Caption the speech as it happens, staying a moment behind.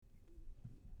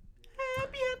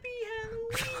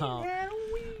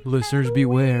Listeners,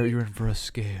 beware, you're in for a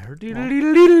scare.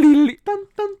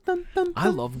 I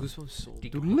love Goosebumps so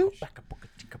much.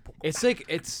 It's like,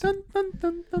 it's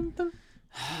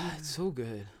so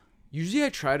good. Usually I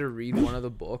try to read one of the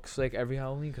books like every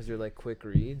Halloween because they're like quick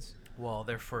reads. Well,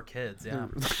 they're for kids, yeah.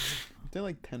 They're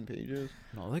like 10 pages.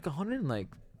 No, like 100 and like...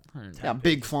 Yeah,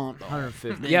 big font.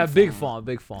 150. Yeah, big font.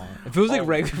 If it was like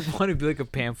regular font, it'd be like a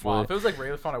pamphlet. Wow, if it was like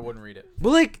regular font, I wouldn't read it.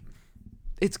 But like,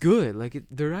 it's good. Like,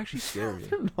 they're actually scary.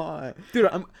 They're not. Dude,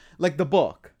 I'm like the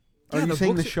book. Are you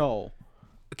saying the show?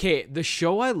 Okay, the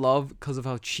show I love because of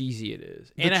how cheesy it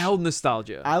is. And I held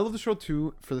nostalgia. I love the show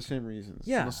too for the same reasons.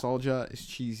 Yeah. Nostalgia is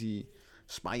cheesy.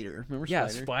 Spider. Remember Spider? Yeah,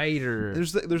 Spider.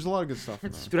 There's a lot of good stuff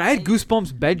in that. Dude, I had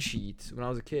Goosebumps bed sheets when I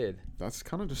was a kid. That's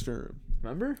kind of disturbed.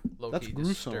 Remember? That's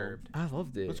gruesome. Disturbed. I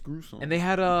loved it. That's gruesome. And they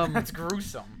had That's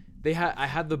gruesome. I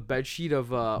had the bed sheet of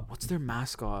what's their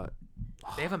mascot?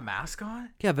 They have a mascot?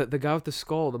 Yeah, the guy with the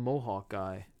skull, the Mohawk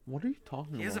guy. What are you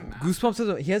talking He has a about?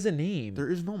 mascot. He has a name. There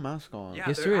is no mascot. Yeah,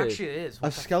 Yes, there there is. actually is.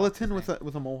 A skeleton with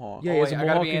a mohawk. Yeah, he has a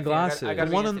mohawk and glasses. I gotta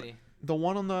The be one Anthony. The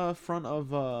one on the front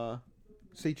of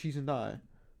Say Cheese and Die.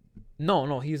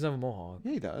 No, he doesn't have a mohawk.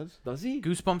 Yeah, he does. Does he?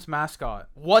 Goosebumps mascot.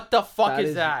 What the fuck That is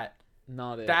is- that?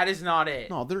 Not it. That is not it.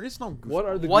 No, there is no Goosebumps. What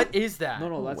are the What is that? No,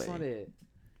 No that's way. not it.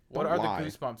 What Don't are lie. the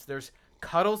Goosebumps? There's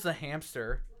Cuddles the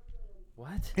hamster.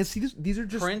 What? And see, these are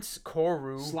just Prince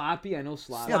Koru. Slappy, I know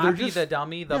Slappy. Yeah, they're Slappy just- the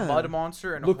dummy, the yeah. mud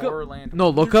monster, and Look up- Horrorland. No,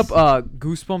 look There's- up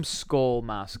Goosebumps skull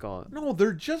mascot. no,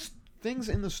 they're just things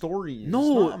in the story. No. It's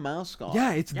not a mascot.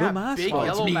 Yeah, it's Yeah, the mascot. big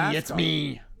yellow mascot. It's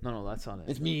me. No, that's not it.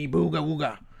 It's me. Booga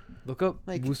wooga. Look up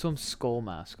Like- Goosebumps skull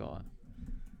mascot.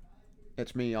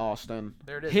 It's me, Austin.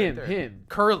 There it is. Him, right there. him.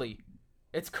 Curly.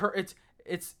 It's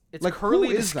Like, Curly.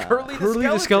 who is that? Curly Curly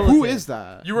the the skeleton. skeleton. Who is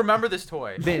that? You remember this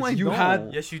toy? Vince, I you don't.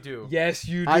 had. Yes, you do. Yes,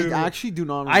 you do. I actually do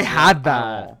not. I remember had at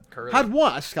that. all. Curly. Had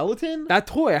what? A skeleton? that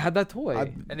toy. I had that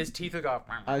toy. And his teeth would go.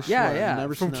 I swear, yeah, I've yeah.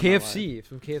 never From seen that in my life. KFC.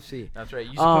 From KFC. That's right.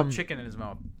 You used to Um, put chicken in his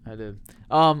mouth. I did.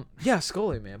 Yeah,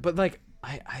 Scully, man. But like,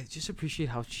 I just appreciate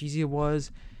how cheesy it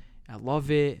was. I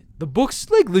love it. The books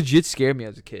like legit scared me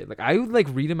as a kid. Like I would like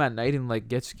read them at night and like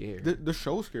get scared. The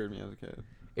show scared me as a kid.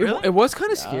 Really? It was kind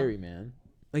of Yeah. scary, man.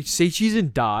 Like say cheese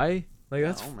and die. Like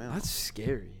that's Oh, man. that's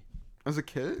scary. As a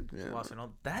kid, yeah. Well, so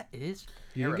no, that is.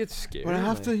 You didn't get scared. But I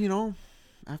have like- to,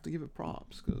 I have to give it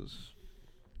props because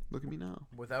look at me now.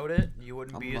 Without it, you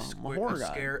wouldn't I'm be a horror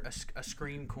guy. a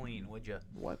scream queen, would you?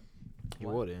 What? You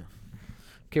wouldn't.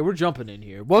 Okay, we're jumping in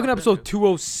here. Welcome to episode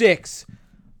 206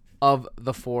 of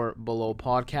the Four Below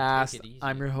podcast. Take it easy.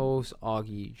 I'm your host,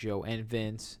 Augie, Joe, and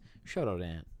Vince. Shout out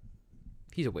Ant.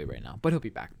 He's away right now, but he'll be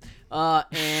back.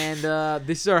 And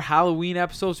this is our Halloween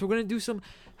episode, so we're gonna do some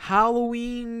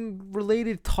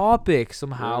Halloween-related topics,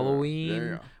 some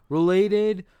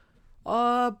Halloween-related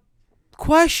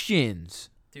questions.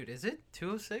 Dude, is it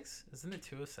 206? Isn't it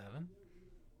 207?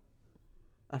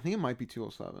 I think it might be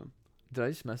 207. Did I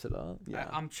just mess it up? Yeah.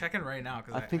 I'm checking right now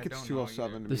because I think it's don't know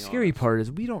 207. To The be scary honest. part is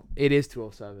we don't. It is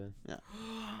 207. Yeah.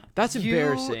 That's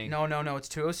embarrassing. No, it's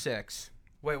 206.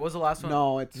 Wait, what was the last one?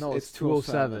 No, it's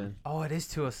 207. Oh, it is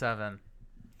 207.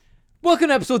 Welcome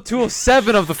to episode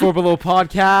 207 of the Four Below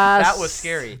podcast. That was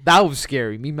scary. That was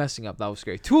scary. Me messing up. That was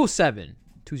scary. 207.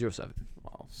 207.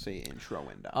 I'll say intro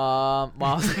and Well,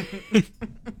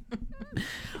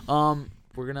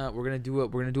 we're gonna do a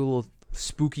little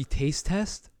spooky taste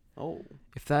test. Oh.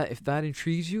 If that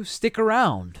intrigues you, stick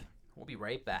around We'll be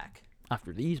right back.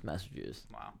 after these messages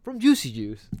Wow. from Juicy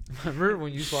Juice. Remember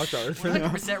when you watched ours?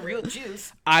 100% real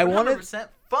juice. I wanted 100%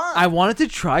 fun. I wanted to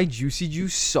try Juicy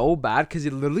Juice so bad because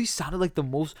it literally sounded like the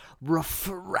most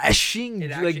refreshing,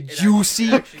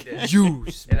 juicy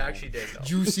juice. It actually did. Though.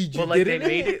 Juicy juice. But like they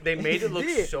made it look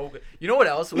did. so good. You know what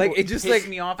else? Like it just pissed like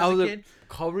me off I as was a like, kid.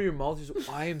 cover your mouth. Just,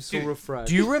 I am so Dude, refreshed.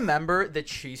 Do you remember the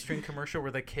cheese string commercial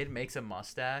where the kid makes a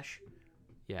mustache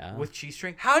Yeah. with cheese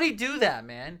string? How'd he do that,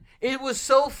 man? It was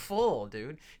so full,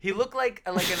 dude. He looked like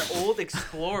an old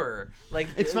explorer. Like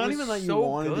It's it not was even that you so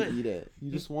wanted good. to eat it.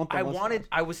 You just want the I mustache. wanted.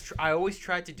 I always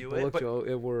tried to do But it, look, but Joe,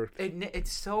 it worked.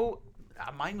 it's so.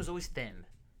 Mine was always thin.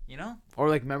 You know, Or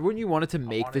like, remember when you wanted to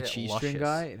make the wanted it cheese string luscious.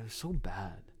 guy? It was so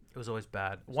bad. it was always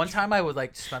bad. One time I would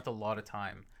like spent a lot of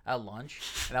time at lunch,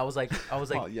 and I was like,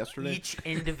 Wow, yesterday?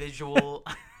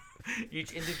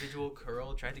 each individual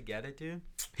curl, tried to get it, dude.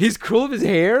 His curl of his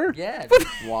hair. Yeah,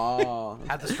 Wow.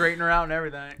 had to straighten her out and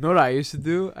everything. You know what I used to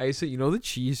do? You know the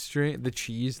cheese string, the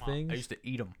cheese thing. I used to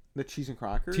eat them. The cheese and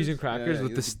crackers? Cheese and crackers Yeah,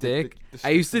 with you the used to dip stick. the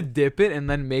I used to stick dip it and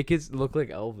then make it look like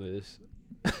Elvis.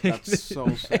 That's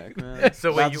so sick, man.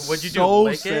 So wait, That's what'd you do? so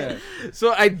Lick it? sick.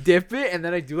 So I dip it and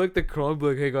then I do like the curl and be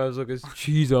like, hey guys, look, it's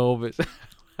cheese Elvis.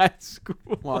 at school.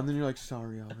 Well, and then you're like,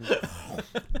 sorry, Alvin.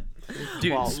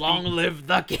 Dude, Wow, Long live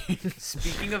the king.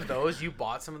 speaking of those, you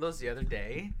bought some of those the other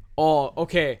day. Oh,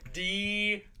 okay.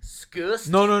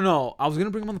 Disgusting. No. I was gonna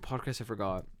bring them on the podcast. I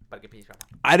forgot. But get peace,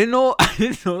 I didn't know. I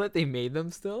didn't know that they made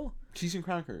them still. Cheese and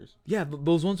crackers. Yeah,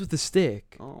 those ones with the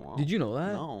stick. Oh, wow. Did you know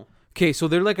that? No. Okay, so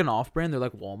they're like an off-brand. They're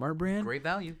like Walmart brand. Great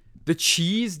value. The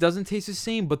cheese doesn't taste the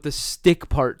same, but the stick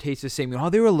part tastes the same. You know how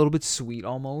they were a little bit sweet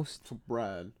almost? It's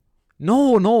bread.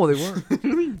 No, they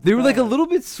weren't. They were like a little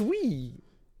bit sweet.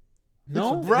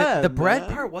 No, It's bread. The bread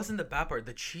man. part wasn't the bad part.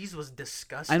 The cheese was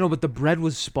disgusting. I know, but the bread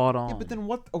was spot on. Yeah, but then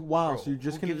what? Oh, wow, Bro, so you're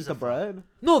just who gonna gives eat the a fuck? bread?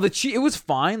 No, the cheese, it was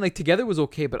fine. Like, together it was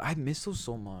okay, but I miss those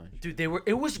so much. Dude,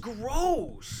 it was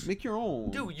gross. Make your own.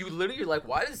 Dude, you literally are like,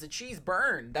 why does the cheese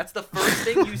burn? That's the first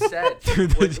thing you said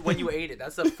when you ate it.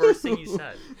 That's the first thing you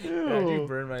said. You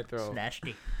burned my throat.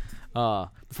 Nasty.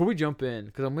 Before we jump in,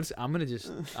 because I'm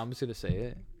just gonna say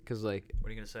it, because like, What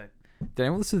are you gonna say? did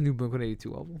anyone listen to the new Blink-182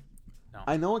 album?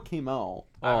 I know it came out,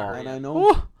 Oh, and yeah. I know.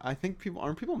 Oh. I think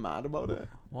aren't people mad about it?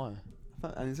 Why?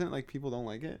 Isn't it like people don't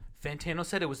like it? Fantano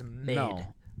said it was made. No.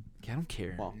 Okay, I don't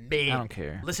care. Well, Made. I don't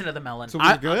care. Listen to the melon. So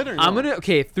was it good or I'm no?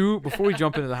 gonna before we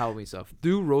jump into the Halloween stuff,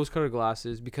 do rose-colored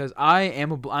glasses because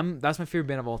that's my favorite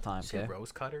band of all time. Say Okay,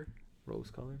 rose cutter?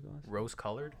 rose-colored glasses. Rose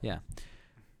colored? Yeah,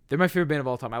 they're my favorite band of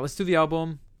all time. I listened to the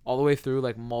album all the way through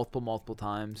like multiple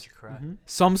times. Did you cry? Mhm.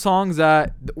 Some songs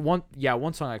that one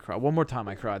song I cried. One more time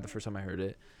I cried the first time I heard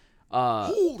it.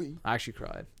 Holy. I actually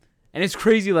cried, and it's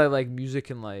crazy like music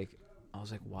and like I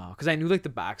was like wow because I knew like the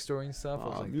backstory and stuff. I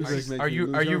was like, music makes Are you you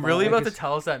lose your really mind. about to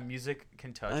tell us that music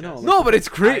can touch I know, us? like- no, but it's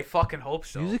I great. fucking hope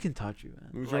so. Music can touch you, man.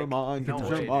 Lose your like, mind. no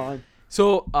Lose way. your mind.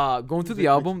 So, going through the Music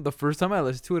album, the first time I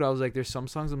listened to it, I was like, there's some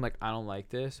songs I'm like, I don't like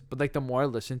this. But, like, the more I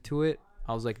listened to it,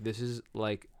 I was like, this is,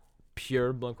 like,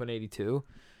 pure Blink-182.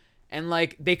 And,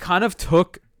 like, they kind of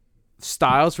took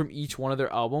styles from each one of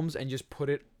their albums and just put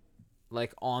it,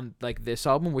 like, on, like, this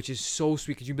album, which is so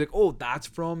sweet. Because you'd be like, oh, that's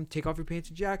from Take Off Your Pants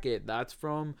and Jacket. That's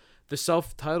from the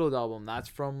self-titled album. That's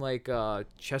from, like,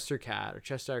 Chester Cat,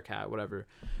 whatever.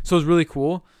 So, it's really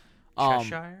cool.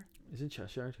 Cheshire? Is it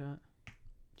Cheshire Cat?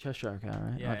 Cheshire Cat,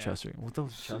 right? Yeah, Not yeah. Chester. What the You're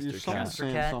Chester saying Cat?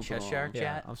 Chester Cat, something Cheshire wrong. Yeah,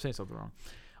 Cat. I'm saying something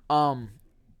wrong.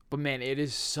 But man, it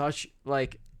is such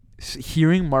like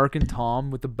hearing Mark and Tom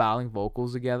with the battling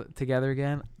vocals together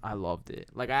again. I loved it.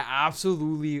 Like I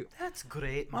absolutely That's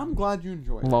great, man. I'm glad you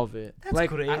enjoyed it. love it. That's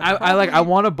like great. I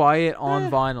want to buy it on Eh.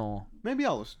 vinyl, Maybe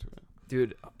I'll listen to it.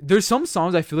 dude. There's some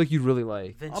songs I feel like you'd really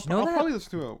like. Vince, I'll, you know I'll that? probably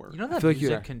listen to it at work. You know I that feel like you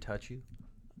music are. can touch you?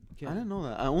 I didn't know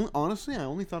that. Honestly, I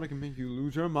only thought it could make you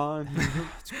lose your mind.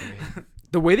 It's great.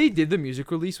 The way they did the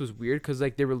music release was weird because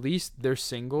like they released their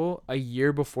single a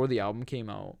year before the album came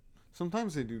out.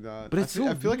 Sometimes they do that. But it's I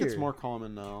so feel like it's weird. more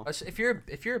common now. If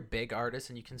you're a big artist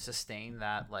and you can sustain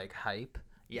that like hype,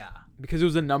 yeah. Because it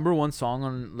was the #1 song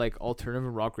on like alternative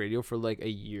and rock radio for like a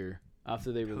year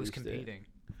after they Who's released it. competing?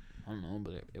 I don't know,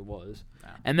 but it was. Yeah.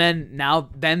 And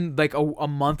then like a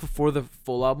month before the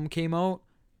full album came out,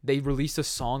 they released a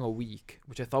song a week,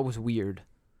 which I thought was weird.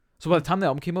 So by the time the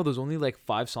album came out, there was only like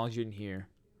 5 songs you didn't hear.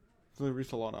 So they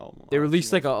released a lot of albums. They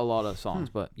released like a lot of songs,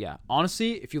 but yeah,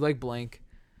 honestly, if you like Blink,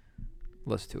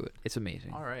 listen to it. It's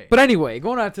amazing. All right. But anyway,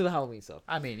 going on to the Halloween stuff.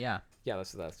 I mean, yeah. Yeah,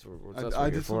 that's what I we're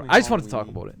did here for. something I just wanted to talk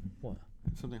Halloween-y. about it. What?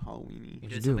 something Halloween-y. You What'd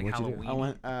did you do? something What'd you do?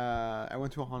 Halloween. I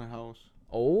went to a haunted house.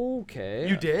 Okay.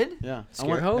 You did? Yeah.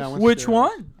 Scare house? I went to Which Scare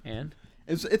House. one? And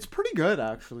It's pretty good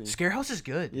actually. Scare House is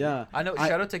good. Yeah. I know. I-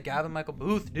 Shout out to Gavin Michael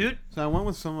Booth, dude. So I went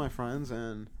with some of my friends,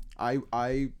 and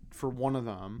I for one of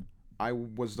them, I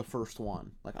was the first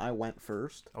one. Like I went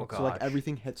first. Oh, So like gosh.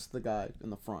 everything hits the guy in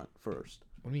the front first.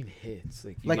 what do you mean hits?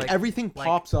 Like, Like, like- everything like-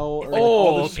 pops out. Or, like, Oh,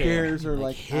 all the okay. scares are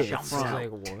like at the hits. front.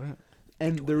 Like what?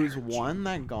 And there was one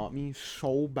that got me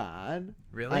so bad.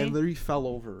 Really? I literally fell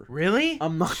over. Really?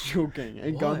 I'm not joking.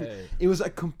 It got me. What? It was a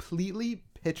completely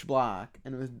pitch black,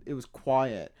 and it was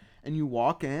quiet. And you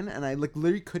walk in, and I like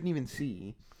literally couldn't even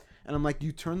see. And I'm like,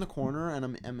 you turn the corner, and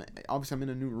I'm obviously I'm in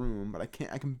a new room, but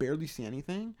I can barely see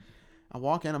anything. I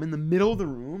walk in, I'm in the middle of the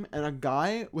room, and a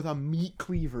guy with a meat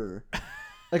cleaver,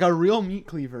 like a real meat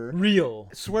cleaver. Real.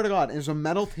 I swear to God, there's a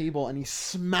metal table, and he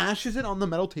smashes it on the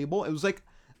metal table. It was like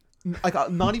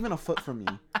not even a foot from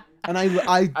me, and I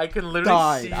can literally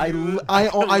died. see I you. I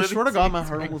literally swear to see God, you my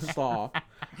heart doing almost that. stopped.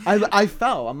 I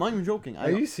fell. I'm not even joking. Are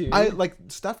you serious? I like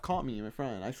Steph caught me, my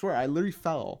friend. I swear, I literally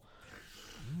fell.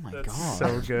 Oh my That's god.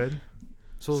 so good.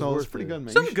 So it's it's worth pretty it. good,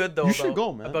 man. Something You should- good though. You about, should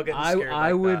go, man. About getting I scared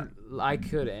I like would that. I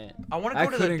couldn't. I want I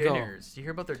to go to their couldn't go. dinners. Do you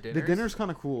hear about their dinners? The dinner's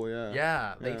kind of cool, yeah.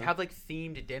 Yeah, they Yeah. have like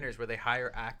themed dinners where they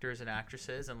hire actors and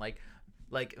actresses, and like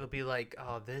it'll be like,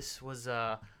 oh, this was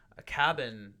a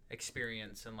cabin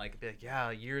experience and like be like, yeah,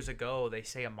 years ago they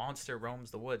say a monster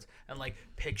roams the woods, and like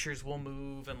pictures will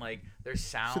move and like there's It's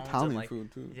sounds Italian and like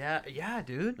food too. yeah,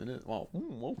 dude. It is. Wow.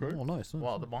 Okay. Oh, nice.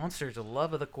 Well, the monster's a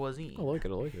love of the cuisine. I like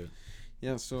it.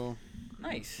 Yeah. So,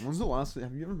 Nice. when's the last?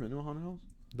 Have you ever been to a haunted house?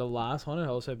 The last haunted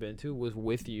house I've been to was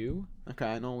with you. Okay,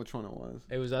 I know which one it was.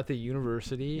 It was at the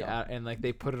university, Yeah. and like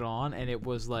they put it on, and it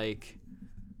was like,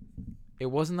 it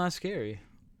wasn't that scary.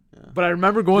 Yeah. But I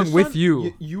remember going This with one,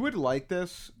 you. You would like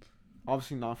this,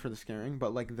 obviously not for the scaring,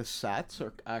 but like the sets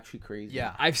are actually crazy.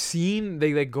 Yeah. I've seen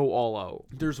they like go all out.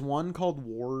 There's one called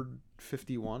Ward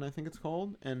 51, I think it's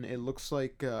called, and it looks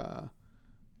like the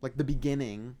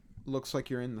beginning looks like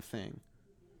you're in the thing.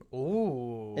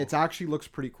 Ooh. It actually looks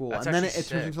pretty cool, That's and then actually it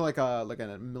turns sick. into like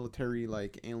a military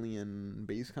like alien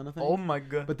base kind of thing. Oh my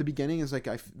god. But the beginning is like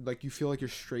you feel like you're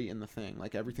straight in the thing,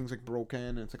 like everything's like broken,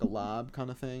 and it's like a lab kind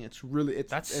of thing. It's really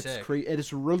That's sick.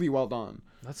 It's really well done.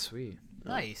 That's sweet.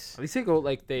 Nice. At least they go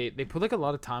like they put like a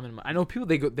lot of time in. I know people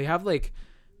they have like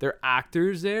their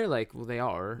actors there. Like well they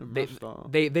are They're messed up.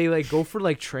 they like go for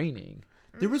like training.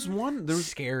 There was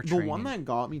Scare the one training. that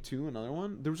got me too. Another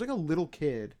one. There was like a little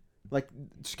kid, like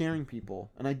scaring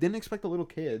people, and I didn't expect a little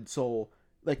kid. So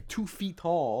like 2 feet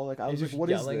tall. Like I was like, just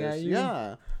what is yelling this? at you?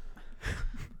 Yeah.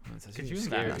 Could you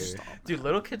Scary. imagine? Stop. Dude,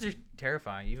 little kids are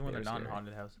terrifying, even when They're they're not in a scary.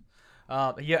 haunted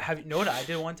house. Yeah, you know what I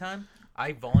did one time?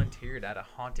 I volunteered at a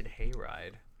haunted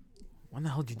hayride. When the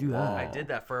hell did you do Wow. that? I did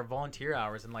that for volunteer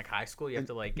hours in like high school. You have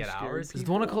to like you get scared hours. Is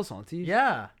the one at Close Auntie?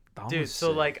 Yeah, That one dude. was So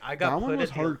sick. like I got That put one was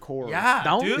at the- hardcore. Yeah,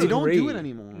 That one dude. was They don't do great. it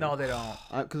anymore. No, they don't.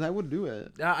 Because I would do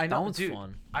it. Yeah, I know. That one's dude,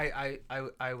 fun.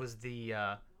 I was the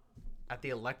at the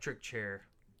electric chair.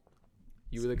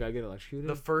 You were the guy getting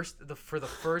electrocuted. For the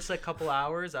first like couple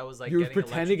hours, I was like You were getting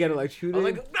pretending to get I electrocuted.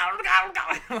 was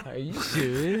like, Are you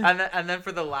serious? and then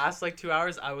for the last like 2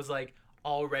 hours, I was like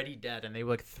already dead, and they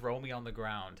would like throw me on the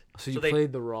ground. So you they-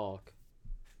 played The Rock,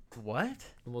 What?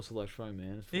 the most electrifying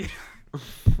man.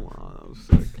 Wow, that was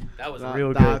sick. That was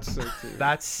real good. That's sick too.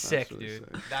 That's sick, really dude.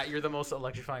 sick. That you're the most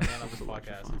electrifying man on this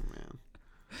podcast. Electrifying, man.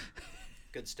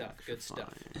 Good stuff. Good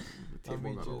stuff. Fine. The I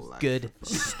mean, table got just Good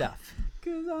electrified. stuff.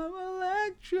 Cause I'm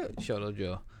electric. Shout out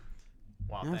Joe.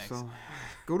 Wow, Yeah, thanks. so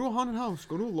go to a haunted house.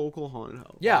 Go to a local haunted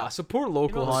house. Yeah, support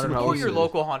local haunted Support houses. your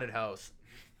local haunted house.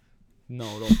 No,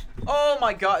 don't. Oh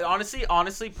my god!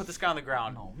 Honestly, put this guy on the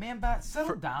ground. No, man, bat,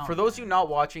 settle down. For those of you not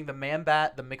watching, the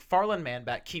McFarlane man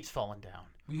bat keeps falling down.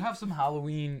 we have some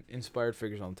Halloween inspired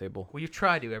figures on the table. Well, you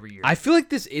try to every year. I feel like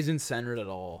this isn't centered at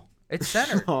all. It's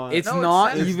centered. It's No, it's not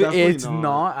centered. It's even. definitely It's not.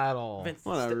 not at all. Vince,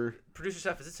 Whatever. Producer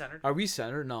Steph, is it centered? Are we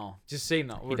centered? No. Just say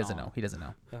no. He doesn't know. He doesn't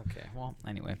know. Okay. Well,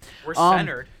 anyway. We're Um,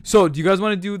 centered. So, do you guys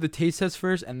want to do the taste test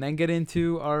first and then get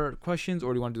into our questions,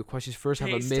 or do you want to do the questions first?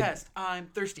 Taste have a mid. test. I'm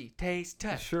thirsty. Taste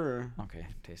test. Sure. Okay,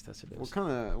 taste test it is.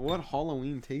 What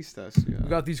Halloween taste tests you We got?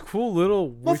 got these cool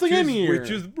little Nothing in here.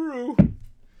 witches brew.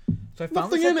 So I found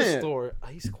Nothing this at in the it. store.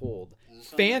 Ice cold.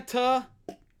 Fanta.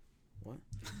 What?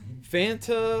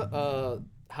 Fanta.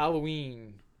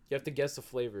 Halloween. You have to guess the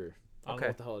flavor. I don't know Okay.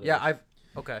 what the hell it Yeah, is.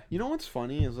 Okay. You know what's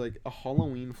funny is like a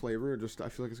Halloween flavor. Just I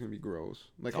feel like it's gonna be gross.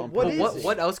 Like on what But is purpose. it?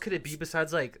 what else could it be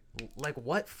besides like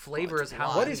what flavor it's is blood.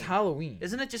 Halloween? What is Halloween?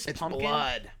 Isn't it just It's pumpkin?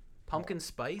 blood. Pumpkin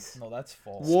spice? No, that's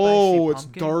false. Whoa, Spicy it's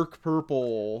pumpkin? dark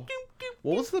purple.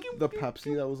 What was the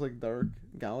Pepsi that was like dark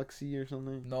Galaxy or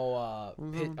something? No,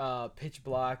 Mhm. pitch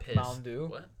black Piss. Mountain Dew.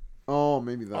 What? Oh,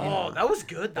 maybe that. Oh, that was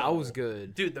good. That though. was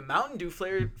good. Dude, the Mountain Dew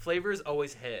flavors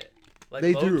always hit. Like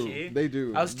They low do. key. They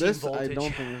do. I was Team this I Voltage.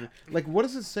 don't think. Like, what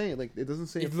does it say? Like, it doesn't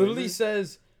say. It a literally flavor?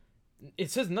 says.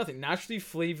 It says nothing. Naturally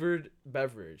flavored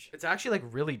beverage. It's actually like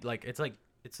really like it's like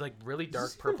really dark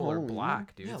this even purple or Halloween?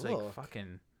 black, dude. Yeah, it's like look.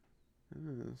 fucking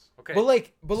Yes. okay. But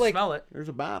like, smell it. There's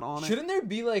a bat on it. shouldn't there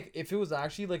be like, if it was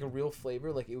actually like a real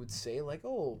flavor, like it would say like,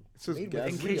 oh, It says made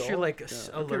guess. with In case real. you're like Yeah.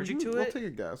 allergic Okay, to we'll it. take a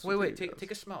guess. Wait, We'll wait. take a Take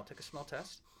guess. a smell. Take a smell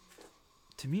test.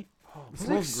 To me, Oh, It it's like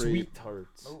smells great. sweet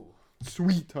tarts. oh.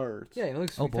 Sweet tarts. Yeah, you know,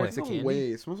 like Oh, sweet boy. tarts, the No candy.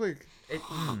 way. It smells like It,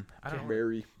 I don't know.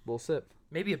 berry. We'll sip.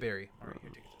 Maybe a berry. All right,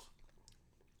 here, take this.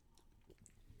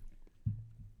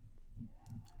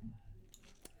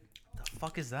 The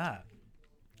fuck is that?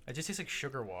 It just tastes like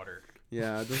sugar water.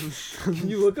 Yeah, it doesn't. Can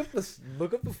you look up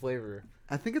the flavor?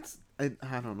 I think it's. I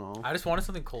don't know. I just wanted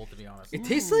something cold, to be honest. It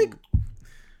tastes like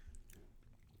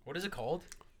What is it called?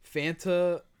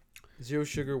 Fanta, zero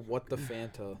sugar. What the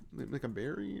Fanta? Like a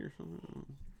berry or something.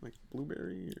 Like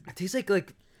blueberry. Or... It tastes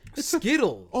like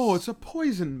Skittles. Oh, it's a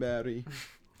poison berry.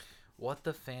 What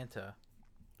the Fanta?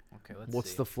 Okay, let's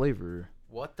What's see. the flavor?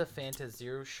 What the Fanta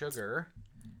zero sugar?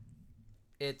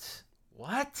 It's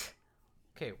what?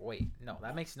 Okay, wait. No,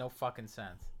 that makes no fucking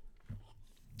sense.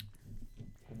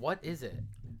 What is it?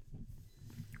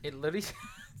 It literally says,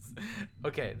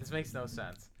 okay, this makes no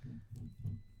sense.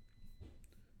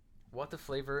 What the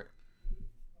flavor?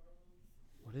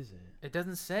 What is it? It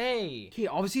doesn't say. Okay,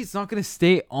 obviously it's not gonna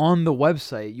stay on the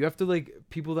website. You have to like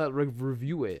people that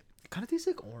review it. It kind of tastes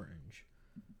like orange.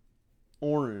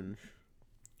 Orange.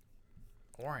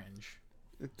 Orange.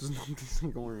 It does not taste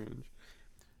like orange.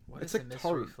 What It's is like the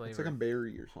mystery tart. flavor? It's like a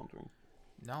berry or something.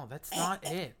 No, that's not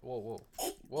it. Whoa.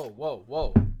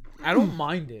 I don't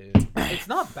mind it. It's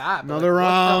not bad. But Another like,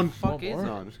 round. What the fuck One is more? it?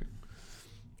 No, I'm just kidding.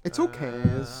 It's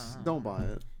okay. Don't buy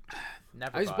it.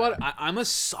 Never. I just buy bought. it. I'm a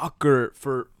sucker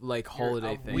for like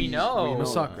holiday we things. know. I'm a know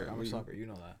sucker. that. I'm a We- sucker. You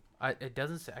know that. It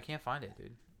doesn't say. I can't find it,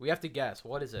 dude. We have to guess.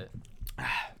 What is it?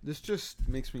 This just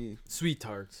makes me. Sweet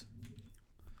tarts.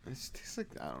 It just tastes like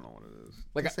I don't know what it is.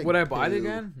 Like, Tastes would I buy it poo.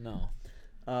 again? No.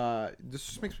 This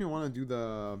just makes me want to do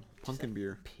the pumpkin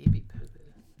beer. Pee-pee poo.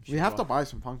 We have to buy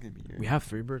some pumpkin beer. We have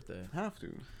free birthday. have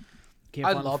to. Can't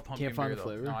I find love the, pumpkin Can't find beer, the though.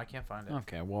 flavor. No, I can't find it.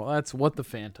 Okay, well that's what the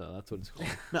Fanta. That's what it's called.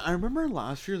 Man, I remember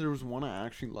last year there was one I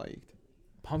actually liked.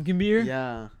 Pumpkin beer.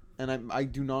 Yeah, and I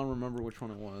do not remember which one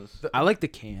it was. I like the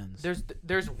cans.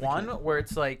 There's one can. where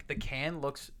it's like the can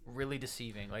looks really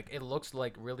deceiving. Like it looks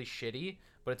like really shitty,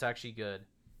 but it's actually good.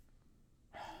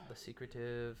 The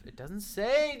secretive. It doesn't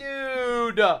say,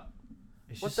 dude.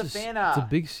 It's What's just the a Fanta? It's a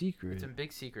big secret. It's a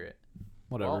big secret.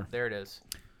 Whatever. Well, there it is.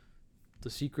 The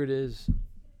secret is.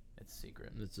 It's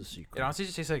secret. It's a It secret. honestly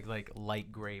just tastes like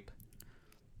light grape.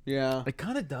 Yeah, It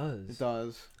kind of does. it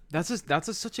does.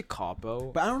 That's such a cop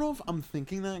out. But I don't know if I'm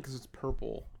thinking that because it's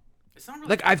purple. It's not really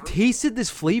Like I've purple. tasted this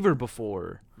flavor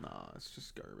before. Nah, it's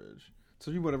just garbage. It's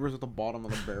like whatever's at the bottom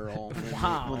of the barrel when,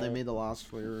 Wow. when they made the last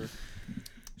flavor.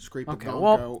 Scrape the Okay, gunk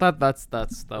well out. that It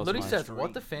was literally my says story.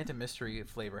 what the Phantom Mystery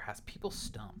flavor has people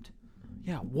stumped.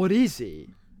 Yeah, what is it?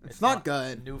 It's not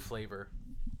good. New flavor.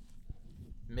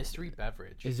 Mystery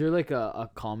beverage. Is there like a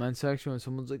comment section when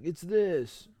someone's like, "It's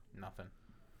this"? Nothing.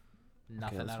 Okay,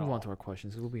 Nothing let's at move all. on to our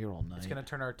questions. We'll be here all night. It's gonna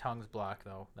turn our tongues black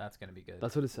though. That's gonna be good.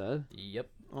 That's what it said. Yep.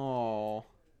 Oh,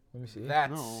 Let me see.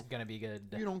 That's No. gonna be good.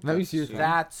 you don't. Let me get see your to tongue.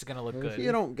 That's gonna look Let me good. see.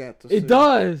 You don't get to. It see.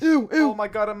 does. Ew, ew, Oh my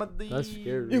god, I'm a That's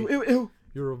scary. ew, ew, ew,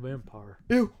 You're a vampire.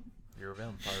 ew. You're a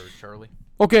vampire, Charlie.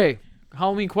 Okay,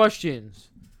 Halloween questions.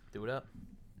 Do it up.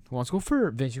 Who wants to go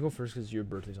first? Vince, you go first because your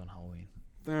birthday's on Halloween.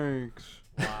 Thanks.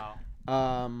 Wow.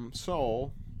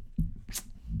 So,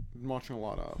 I'm watching a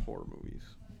lot of horror movies,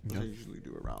 which I Yep. usually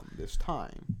do around this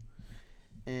time.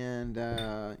 And,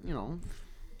 you know,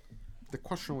 the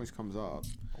question always comes up.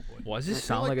 Why does I this feel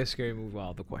sound like- like a scary movie?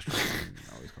 Wow, the question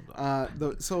always comes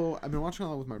up. So, I've been watching a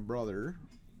lot with my brother,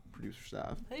 producer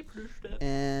staff. Hey, producer.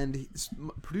 And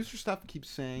producer staff keeps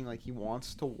saying, like, he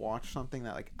wants to watch something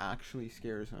that, like, actually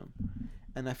scares him.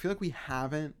 And I feel like we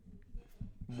haven't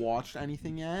watched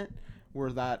anything yet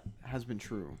where that has been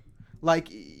true. Like,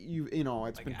 you know,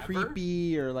 it's Like been ever?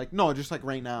 creepy or, like, no, just, like,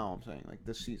 right now, I'm saying, like,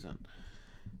 this season.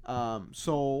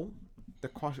 So, the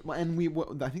question,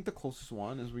 and I think the closest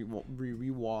one is we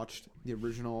rewatched the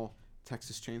original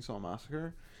Texas Chainsaw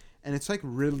Massacre. And it's, like,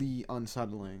 really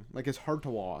unsettling. Like, it's hard to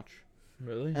watch.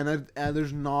 Really? And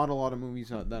there's not a lot of movies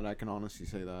that I can honestly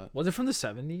say that. Was it from the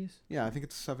 70s? Yeah, I think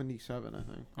it's 77, I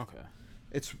think. Okay.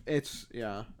 It's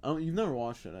yeah. You've never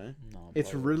watched it, eh? No.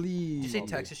 It's probably. really... Did you say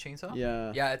Texas Chainsaw?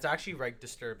 Yeah. Yeah, it's actually like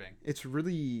disturbing. It's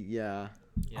really, yeah.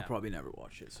 Yeah. I'll probably never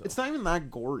watch it. So. It's not even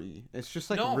that gory. It's just,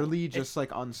 like, No, really it's just,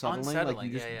 like, unsettling. Like, unsettling,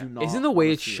 you just yeah, do yeah. not Isn't the way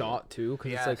wanna it's see it. shot too?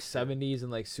 Because Yeah, it's like it's- 70s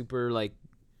and like super like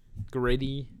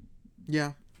gritty.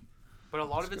 Yeah. But a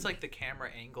lot of It's it's like the camera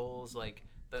angles, like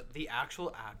the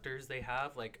actual actors they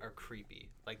have, like, are creepy.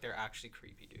 Like, they're actually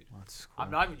creepy, dude. That's cool.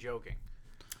 I'm not even joking.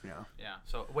 Yeah. Yeah.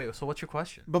 So wait. So what's your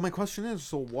question? But my question is,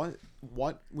 so what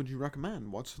would you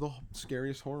recommend? What's the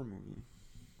scariest horror movie?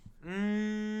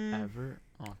 Ever?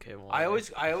 Okay. Well. I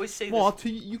always say Well, this.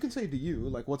 you can say to you,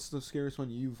 like, what's the scariest one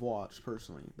you've watched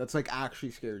personally that's, like,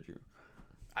 actually scared you?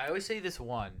 I always say this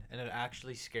one, and it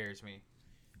actually scares me,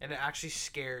 and it actually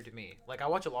scared me. Like, I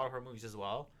watch a lot of horror movies as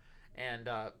well, and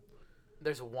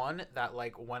there's one that,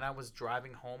 like, when I was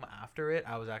driving home after it,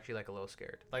 I was actually, like, a little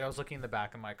scared. Like, I was looking in the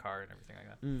back of my car and everything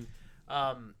like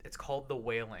that. It's called The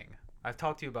Wailing. I've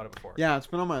talked to you about it before. Yeah, it's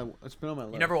been on my list.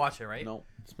 You never watched it, right? No,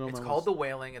 it's been on It's my called list. The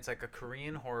Wailing. It's like a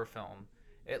Korean horror film.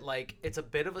 It's a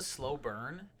bit of a slow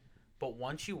burn, but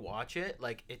once you watch it,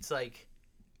 like, it's like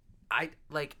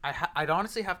I'd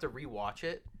honestly have to rewatch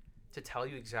it to tell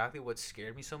you exactly what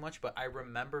scared me so much, but I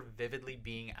remember vividly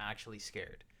being actually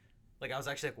scared. Like, I was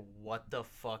actually like, what the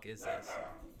fuck is this?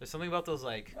 There's something about those,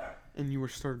 like, And you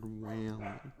started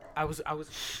wailing. I was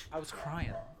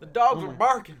crying. The dogs were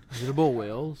barking. Is it about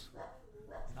whales?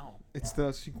 No. It's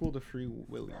the sequel to Free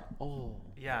Willy. Oh.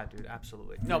 Yeah, dude,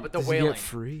 absolutely. No, but the Does he Wailing. get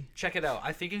free? Check it out.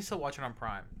 I think you can still watch it on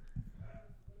Prime.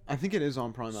 I think it is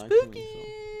on Prime actually.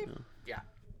 So, Yeah.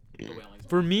 The Wailing.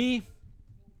 For me,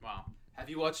 Wow. Have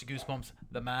you watched Goosebumps: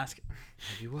 The Mask?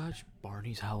 have you watched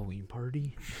Barney's Halloween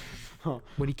Party? Huh.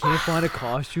 When he can't find a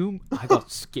costume, I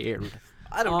got scared.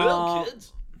 I don't know,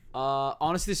 kids.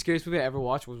 Honestly, the scariest movie I ever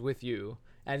watched was With You.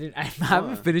 I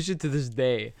haven't finished it to this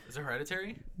day. Is it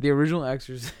Hereditary? The original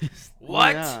Exorcist.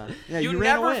 What? Yeah, You ran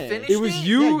never away. finished It was it?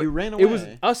 you. Yeah, you ran away. It was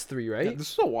us three, right? Yeah,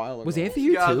 this was a while ago. Was Anthony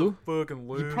here too? Fucking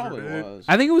He probably was.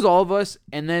 I think it was all of us.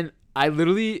 And then I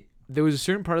literally, there was a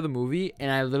certain part of the movie,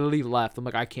 and I literally left. I'm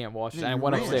like, I can't watch this. And I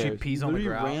went ran. upstairs. She pees on the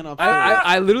Literally ground. ran I, upstairs.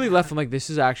 I literally left. I'm like, this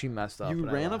is actually messed up. You and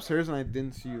I ran left. upstairs and I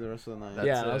didn't see you the rest of the night. That's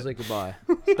Yeah, and I it. was like, goodbye.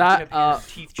 Kept That. hearing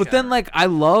teeth But then chatter. like I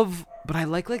love, but I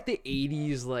like the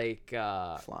 80s like.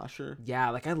 Slasher. Yeah,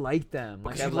 like I like them.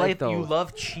 Like Because I you like those. you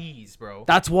love cheese, bro.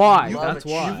 That's why. You That's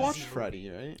love why. You watched Freddy,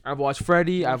 right? I've watched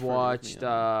Freddy. I've Freddy with watched. me,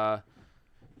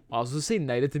 I was gonna say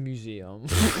Night at the Museum.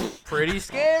 Pretty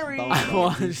scary. I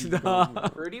watched.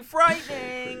 Pretty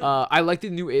frightening. I like the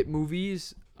new It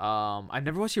movies. I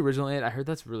never watched the original It. I heard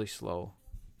that's really slow.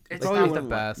 It's Probably not the wouldn't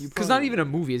like- best. you Cause probably not even a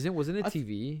wouldn't. movie, isn't it? Wasn't it I th-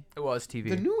 TV? It was TV.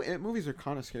 The new It movies are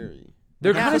kind of scary.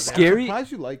 They're Yeah, kind but of they're I'm scary,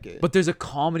 surprised you like it. but there's a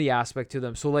comedy aspect to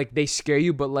them. So like they scare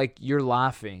you, but like you're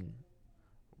laughing.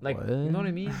 Like you know what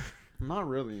I mean? Not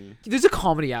really. There's a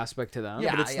comedy aspect to them.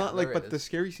 Yeah, but it's not like. there But is. the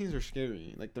scary scenes are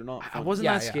scary. Like they're not. I Funny. wasn't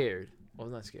Yeah, that yeah. scared. I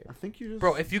wasn't that scared. I think you just.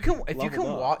 Bro, if you can leveled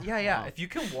up. watch, Wow. if you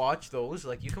can watch those,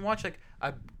 like you can watch like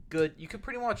a good, you could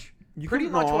pretty much You pretty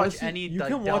can- much no, watch honestly, any You like,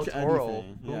 can Del watch Toro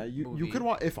anything. Yeah, you movie. could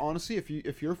watch. If honestly,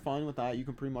 if you're fine with that, you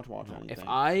can pretty much watch anything. If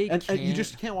I and can't, you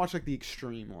just can't watch like the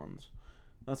extreme ones.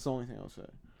 That's the only thing I'll say.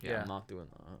 yeah, Yeah. I'm not doing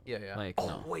that. Yeah, yeah. Like, oh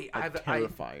no. wait, Like I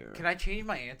Terrifier. can I change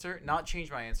my answer? Not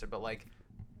change my answer, but like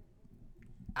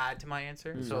add to my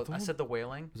answer. Mm. So Is that the I one? said the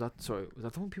Wailing, Was that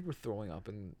the one people were throwing up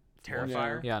and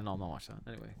Terrifier. Yeah, no, I'm not watching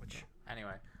that. Anyway, Which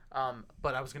anyway,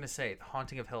 but I was gonna say The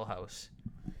Haunting of Hill House.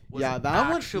 Was Yeah,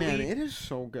 that actually, one. Man, it is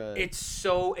so good. It's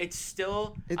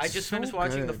still. I It's just so finished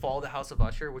watching The good. Fall of the House of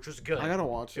Usher, which was good. I gotta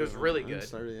watch it. It was really I haven't good.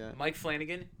 started yet. Mike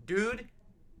Flanagan, dude.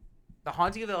 The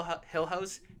Haunting of Hill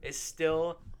House is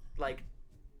still like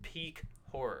peak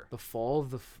horror. the fall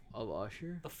of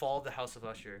Usher. The Fall of the House of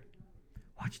Usher.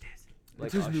 Watch this.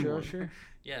 Like his new Usher, one. Usher.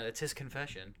 Yeah, it's his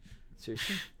confession.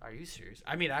 Seriously, Are you serious?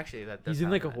 I mean, actually, that. he's does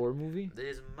in like a happen. horror movie.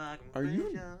 This is my Are you-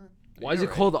 confession. Why is You're it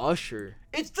right. called Usher?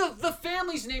 It's the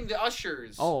family's name, the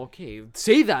Ushers. Oh, okay.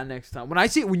 Say that next time.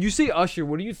 When you say Usher,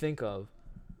 what do you think of?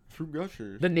 Fruit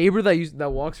Gushers. The neighbor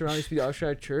that walks around used to be the usher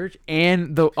at church,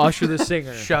 and the Usher the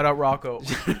singer. Shout out Rocco.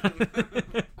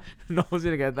 No one's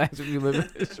gonna get that. That's what you live in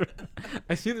this.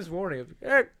 I see this morning. I was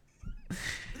like,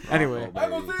 "Eh." Anyway,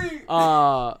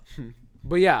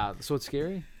 but yeah. So it's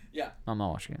scary. Yeah. I'm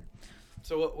not watching it.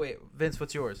 So wait, Vince,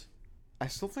 what's yours? I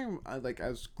still think, like,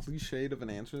 as cliched of an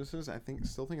answer this is,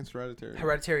 still think it's Hereditary.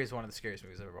 Hereditary is one of the scariest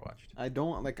movies I've ever watched. I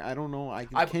don't know. I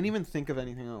I've- can't even think of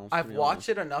anything else. I've watched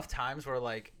it enough times where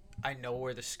like I know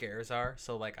where the scares are,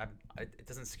 so like it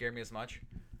doesn't scare me as much,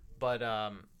 but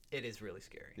it is really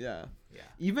scary. Yeah. Yeah.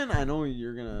 Even I know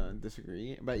you're gonna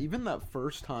disagree, but even that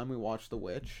first time we watched The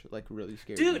Witch, like, really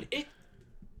scared Dude, me.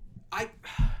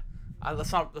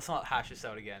 let's not hash this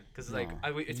out again because like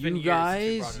No. it's you been years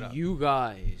guys, since we brought it up. you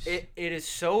guys. It is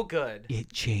so good.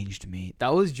 It changed me.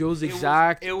 That was Joe's It was-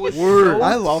 exact it was word. so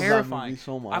I love terrifying. that movie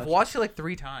so much. I've watched it like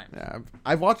 3 times. Yeah,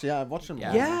 I've watched. Yeah, I've watched them.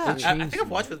 all. Yeah. I It think changed I've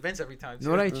me. watched with Vince every time. You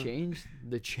know what I too. changed?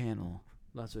 The channel.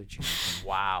 That's what changed.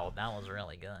 Wow, that was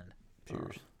really good.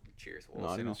 Cheers. Cheers. Not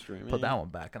Wolves, you even know. streaming. Put that one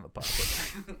back in the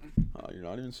pocket. Oh, you're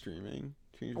not even streaming.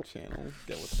 Change the channel.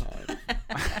 Get with the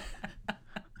time.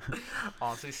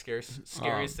 Honestly,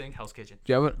 scariest thing, Hell's Kitchen.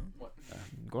 Do you have What?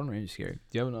 Gordon Ramsay scary. Do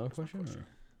you have another question? Or?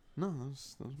 No, that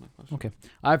was my question. Okay,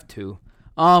 I have 2.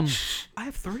 I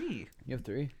have 3. You have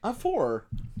 3. I have 4.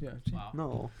 Yeah. Wow.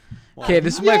 No. Okay,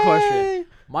 this is my question. Yay!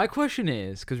 My question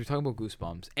is because we're talking about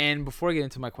Goosebumps, and before I get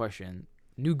into my question,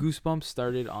 new Goosebumps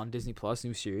started on Disney Plus,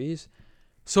 new series.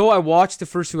 So I watched the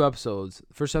first 2 episodes.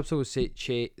 The first episode was Say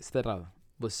Cheese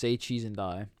and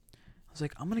Die. I was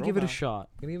like, I'm gonna give it a shot.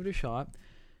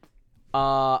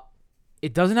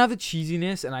 It doesn't have the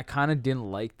cheesiness, and I kind of didn't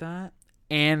like that.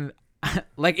 And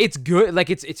like, it's good. Like,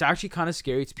 it's actually kind of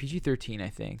scary. It's PG-13, I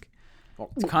think.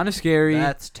 It's kind of scary.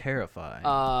 That's terrifying.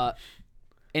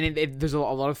 And there's a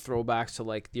lot of throwbacks to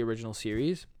like the original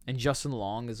series. And Justin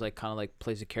Long is like kind of like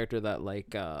plays a character that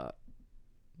like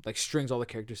strings all the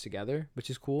characters together, which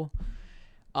is cool.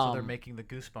 So they're making the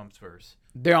Goosebumps verse.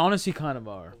 They honestly kind of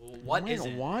are. What is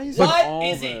it? Why is What it all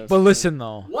is this? it? But listen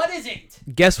though, What is it?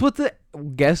 guess what the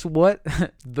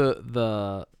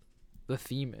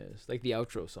theme is, like the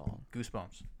outro song.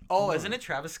 Goosebumps. Oh, isn't it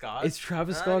Travis Scott? It's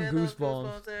Travis I Scott get those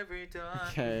Goosebumps. every time.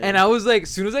 Okay. And I was like, as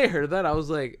soon as I heard that, I was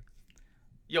like,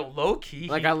 Yo, low key.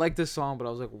 I like this song, but I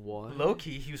was like, what? Low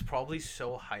key, he was probably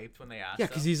so hyped when they asked Yeah, him.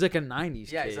 because he's like a '90s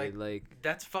Yeah, kid. he's like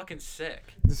That's fucking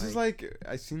sick. This is like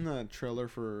I seen the trailer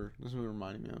for. This is what it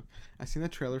reminded me of. I seen the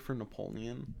trailer for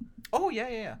Napoleon. Oh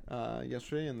yeah.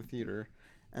 Yesterday in the theater,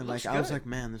 and Looks like I was good. like,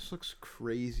 man, this looks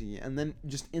crazy. And then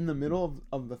just in the middle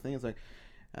of the thing, it's like,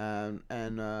 how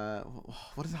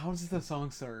does the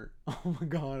song start? Oh my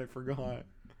god, I forgot.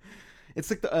 It's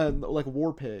like the like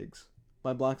War Pigs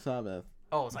by Black Sabbath.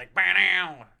 Oh, it's like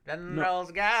 "Bow,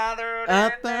 generals gathered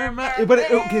At in their their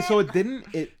but okay, so it didn't.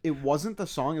 It wasn't the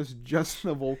song. It was just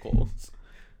the vocals.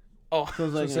 Oh, So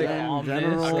it's like, it's like ominous,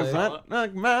 generals, like-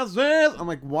 like masses. I'm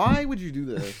like, why would you do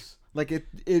this? Like it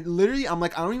literally. I'm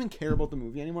like, I don't even care about the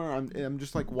movie anymore. I'm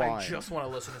just like, why? I just want to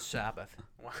listen to Sabbath.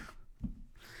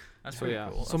 That's so pretty yeah.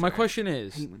 cool. So That's my great. question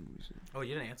is, I hate when movies do that. Oh,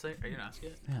 you didn't answer? Or you didn't ask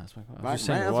it? yeah, that's my question. Black Just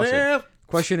saying, watch it. masses.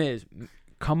 Question is,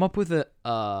 come up with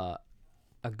a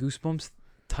Goosebumps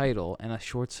title and a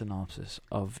short synopsis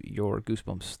of your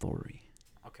Goosebumps story.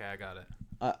 Okay, I got it.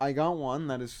 I got one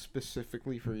that is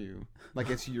specifically for you. Like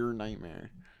it's your nightmare.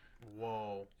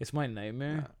 Whoa. It's my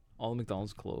nightmare. Yeah. All the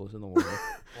McDonald's clothes in the world.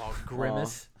 Wow,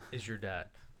 Grimace is your dad.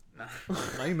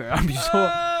 Nightmare. I'm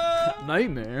so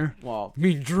nightmare. Wow.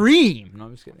 Me dream. No,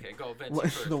 I'm just kidding. Okay, go, Vince. What,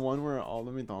 you first. the one where all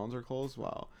the McDonald's are closed?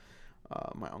 Wow.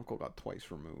 My uncle got twice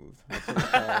removed. That's what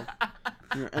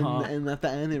it's called. And at the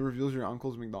end, it reveals your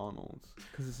uncle's McDonald's.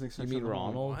 Because it's like You mean such a-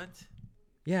 Ronald? What?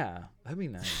 Yeah, that'd be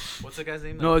nice. What's the guy's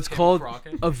name? No, Like it's Kim called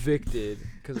Crockett? Evicted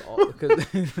because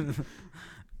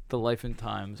the life and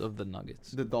times of the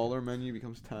Nuggets. The dollar menu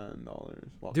becomes $10.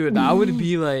 Wow. Dude, that would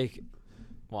be like,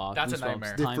 wow. That's a Goosebumps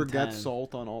nightmare. They times forget 10.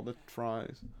 salt on all the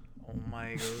fries. Oh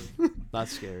my god.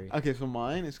 That's scary. Okay, so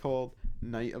mine is called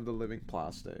Night of the Living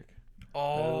Plastic.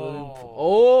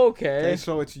 Oh. Okay, Okay.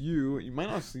 so it's you. You might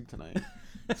not sleep tonight.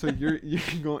 So you're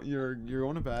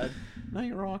going to bed.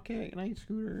 Night Rocket, night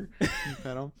Scooter. You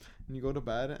pet 'em, and you go to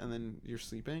bed, and then you're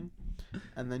sleeping,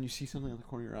 and then you see something at the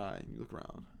corner of your eye, and you look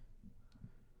around.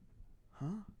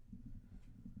 Huh?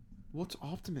 What's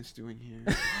Optimus doing here?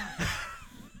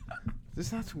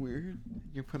 This not weird.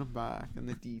 You put him back in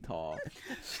the D-top.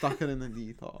 Stuck it in the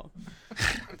D-top.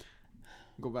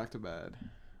 Go back to bed.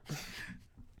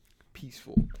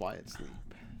 Peaceful, quiet sleep.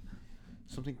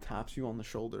 Something taps you on the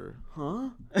shoulder. Huh?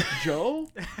 Joe?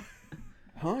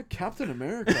 Huh? Captain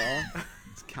America?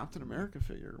 It's Captain America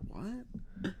figure. What?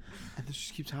 And this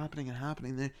just keeps happening and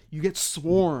happening. Then you get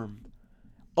swarmed.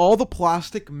 All the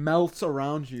plastic melts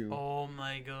around you. Oh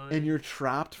my god. And you're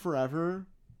trapped forever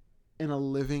in a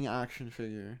living action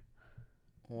figure.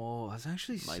 Whoa, that's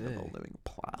actually Night sick. of the living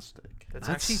plastic. That's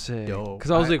That's actually sick. dope.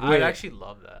 'Cause I was like, wait. I actually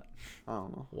love that. I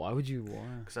don't know. Why would you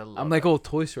want? Because I love I'm like, that. oh,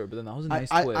 Toy Story, but then that was a nice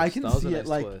twist. I can that was see a nice it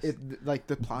like twist. it like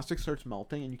the plastic starts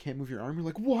melting and you can't move your arm. You're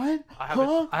like, what? I have,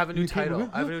 Huh? I have a new You can't title. move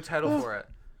it? I have a new title Huh? for it.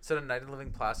 Instead of Night of the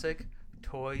Living Plastic,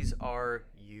 Toys Are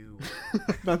You.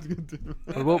 That's good too.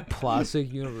 What about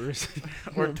Plastic University?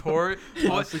 Or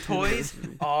Plastic Toys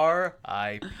University.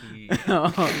 R.I.P. No,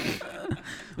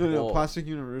 Whoa. Plastic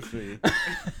University.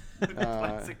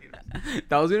 Plastic University.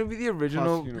 That was gonna be the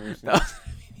original. Plastic University. That was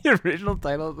the original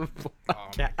title of the book. Oh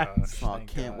my gosh. Oh, thank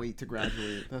can't God. wait to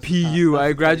graduate. That's PU. that's I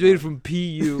the graduated tagline. from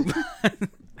PU.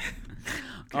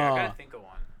 Okay, I Uh, gotta think of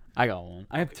one. I got one.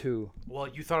 I have two. Well,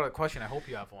 you thought of the question. I hope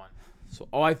you have one. So,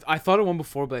 I thought of one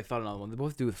before, but I thought of another one. They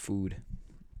both do with food.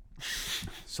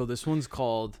 So this one's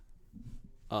called,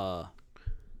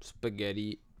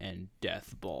 spaghetti and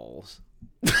death balls.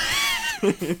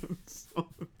 So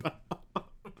bad.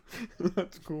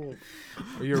 That's cool.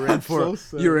 You're in That's for so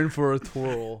sick. you're in for a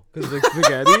twirl because like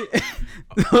spaghetti.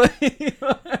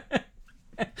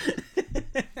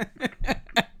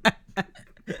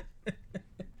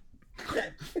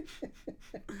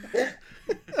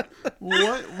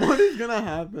 What is gonna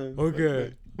happen?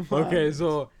 Okay. What Okay, happens?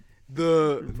 so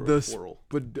For a the twirl.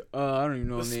 I don't even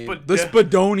know The the name. Spad- The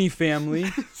Spadoni family.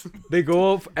 They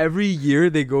go up every year.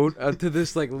 They go to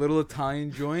this like little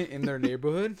Italian joint in their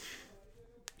neighborhood,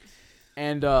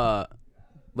 and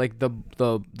like the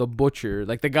butcher,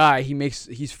 like the guy,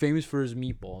 he's famous for his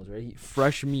meatballs, right?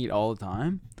 Fresh meat all the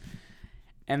time,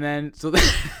 and then so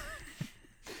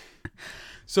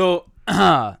so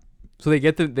they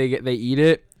eat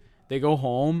it. They go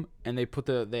home and they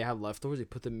have leftovers. They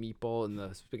put the meatball and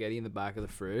the spaghetti in the back of the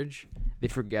fridge. They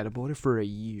forget about it for a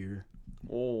year.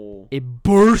 Oh. It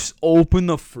bursts open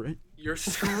the fridge. You're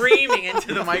screaming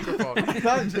into the microphone. I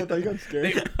thought you got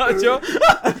scared. Joe?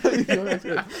 I thought you got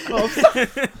scared. Oh,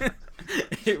 stop.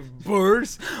 It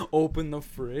bursts open the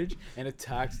fridge and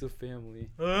attacks the family.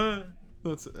 So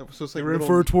it's They like were in little,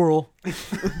 for a twirl.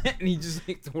 And he just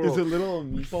like twirled. is it little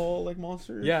meatball like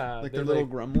monsters? Yeah, Like they're their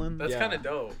little like- gremlin? That's Yeah. kind of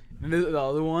dope. And the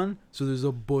other one, so there's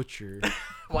a butcher.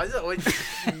 Why is that always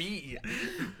meat?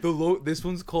 This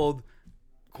one's called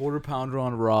Quarter Pounder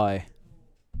on Rye.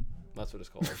 That's what it's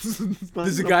called. It's not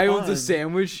There's a even guy who owns a pun.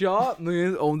 sandwich shop.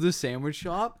 Owns a sandwich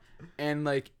shop, and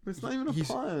like It's not even a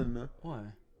he's- pun. what?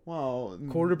 Wow.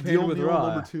 Quarter Deal pounder with meal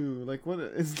rye. number 2. Like what?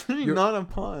 It's literally You're- not a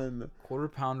pun. Quarter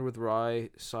Pounder with rye,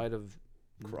 side of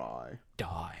Cry.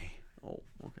 die. Oh,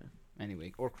 okay.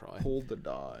 Anyway, or cry. Hold the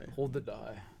die. Hold the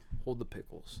die. Hold the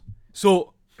pickles.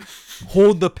 So,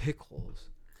 hold the pickles.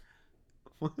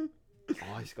 What?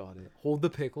 Oh, I just got it. Hold the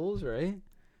pickles, right?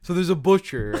 So there's a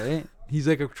butcher, right? He's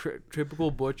like a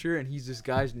typical butcher, and he's this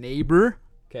guy's neighbor,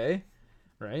 okay?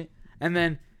 Right? And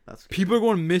then That's people are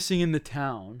going missing in the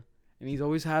town, and he's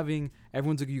always having,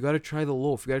 everyone's like, you gotta try the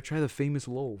loaf. You gotta try the famous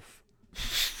loaf.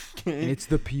 And okay. it's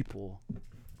the people.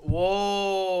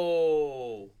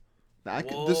 Whoa.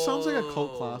 This sounds like a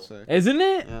cult classic. Isn't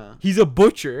it? Yeah. He's a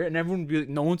butcher, and everyone would be like,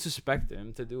 no one suspect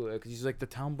him to do it, because he's like the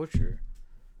town butcher.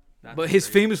 That's But his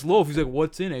crazy. famous loaf, he's like,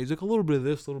 what's in it? He's like, a little bit of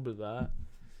this, a little bit of that.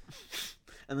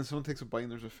 And then someone takes a bite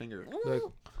and there's a finger. Like,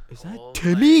 is that Oh my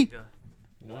Timmy? God.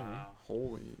 No. Wow.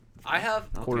 Holy. I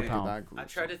have. Not Quarter to make it pound. that I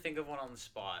tried to think of one on the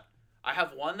spot. I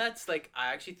have one that's like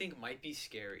I actually think might be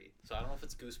scary. So I don't know if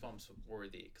it's Goosebumps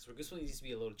worthy because Goosebumps needs to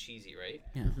be a little cheesy, right?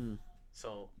 Yeah. Mhm.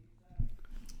 So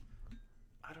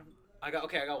I don't. I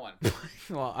got one.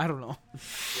 Well, I don't know.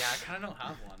 Yeah, I kind of don't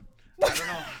have one. I don't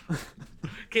know.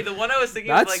 Okay, the one I was thinking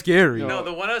That's of, like, scary. No,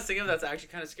 the one I was thinking of that's actually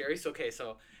kind of scary. So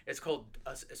so it's called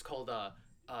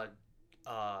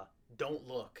Don't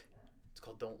Look. It's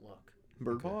called Don't Look.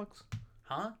 Bird Box?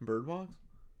 Huh? Bird Box?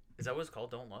 Is that what it's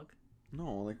called? Don't Look.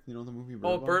 No, like you know the movie Bird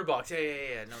Oh, Box? Bird Box. Yeah.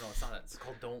 No, it's not that. It's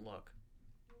called Don't Look.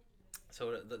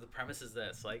 So the premise is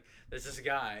this: like, there's this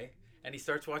guy, and he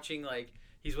starts watching, like,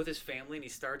 he's with his family, and he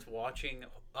starts watching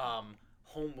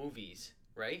home movies,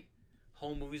 right?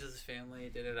 Home movies with his family,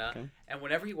 da da da. Okay. And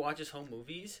whenever he watches home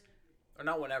movies, or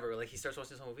not whenever, like he starts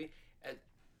watching this home movie, and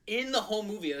in the home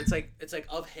movie, it's like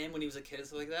of him when he was a kid and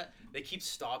stuff like that. They keep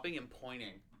stopping and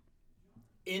pointing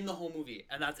in the whole movie,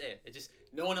 and that's it. It just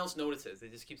no one else notices. They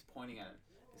just keeps pointing at him.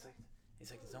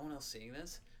 He's like, is no one else seeing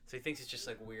this? So he thinks it's just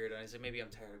like weird, and he's like, maybe I'm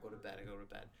tired. I go to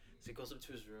bed. So he goes up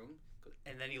to his room,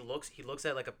 and then he looks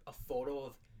at like a photo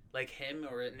of like him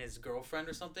or and his girlfriend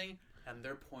or something, and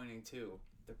they're pointing too.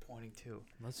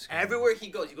 That's Everywhere he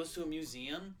goes to a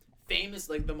museum, famous,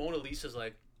 like the Mona Lisa's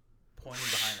like pointing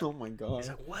behind him. Oh my god. He's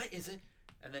like, what is it?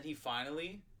 And then he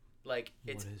finally, like,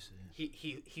 it's What is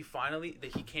it? he finally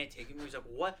that he can't take it anymore. He's like,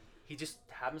 what? He just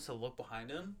happens to look behind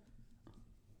him,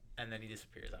 and then he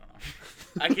disappears.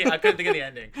 I don't know. I couldn't think of the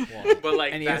ending. But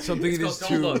like, And he had something it's in called his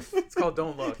Don't Look. tooth. It's called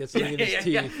Don't Look. He had something in his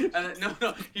teeth. And then,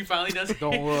 no, he finally does.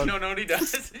 Don't look. No, what he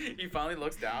does. He finally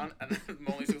looks down, and then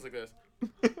Mona Lisa was like this.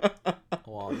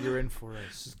 Well, you're in for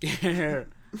a scare.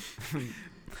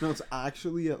 No, it's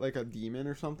actually like a demon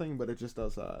or something, but it just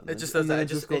does that. It just does and then that. it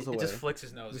just goes away. It just flicks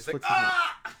his nose. Just He's like, flicks his nose.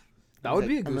 ah! That would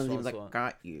be a And then he Goosebumps was like, one.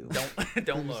 got you.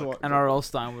 Don't Just look. walk- And R.L.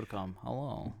 Stein would come.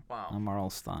 Hello. Wow. I'm R.L.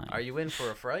 Stein. Are you in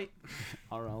for a fright?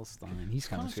 R.L. Stein. He's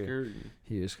kind of Kinda scary. scary.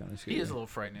 He is kind of scary. He is a little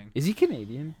frightening. Is he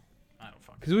Canadian? I don't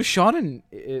fucking. Because it was shot in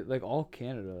like all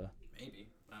Canada. Maybe.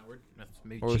 That's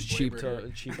maybe Or it was cheap labor to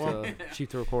here. cheap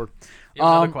to record. You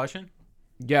have another Um, question?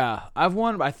 Yeah, I have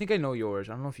one. But I think I know yours.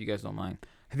 I don't know if you guys don't mind.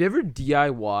 Have you ever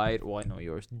DIY'd? Well, I know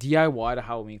yours. DIY'd a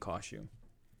Halloween costume.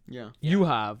 Yeah. You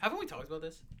have. Haven't we talked about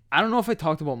this? I don't know if I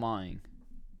talked about mine.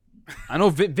 I know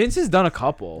Vince has done a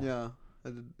couple. Yeah. I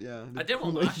did. Yeah. I did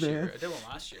one Kool-Aid last Man. year.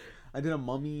 I did a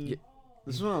mummy. Yeah.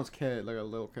 This is when I was a kid, like a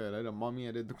little kid. I did a mummy.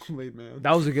 I did the Kool-Aid Man.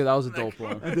 That was a dope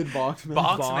one. I did Box Man.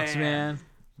 Box Man. Man.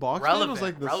 Box Man was Relevant,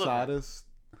 like the relevant. saddest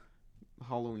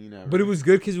Halloween ever. But it was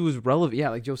good because it was relevant. Yeah,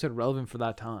 like Joe said, relevant for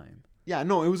that time. Yeah,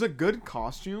 no, it was a good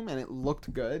costume and it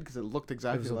looked good because it looked It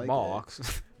exactly was a like box.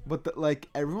 it. But like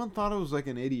everyone thought I was like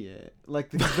an idiot. Like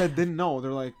the kids that didn't know,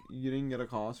 they're like, "You didn't get a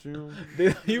costume."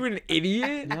 You were an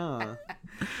idiot. Yeah.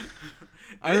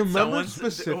 I remember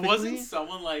specifically. Wasn't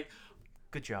someone like,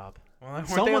 good job? Weren't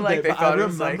they Someone like, did, they but I thought it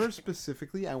was remember like,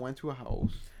 specifically. I went to a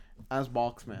house as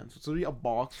Boxman, so it's literally a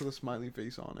box with a smiley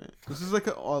face on it. This is like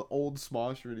an old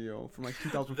Smosh video from like the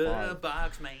 2005.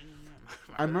 box man.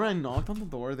 I remember I knocked on the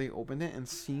door, they opened it and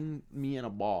seen me in a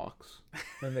box.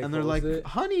 And And they're like,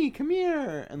 "Honey, come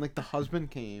here!" And like the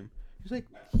husband came, He's like,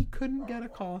 he couldn't get a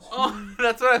costume. Oh,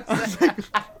 that's what I'm saying.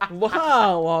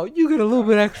 Wow, you get a little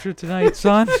bit extra tonight,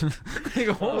 son.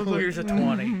 Oh, here's a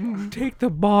 20. Take the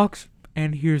box,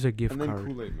 and here's a gift And then card.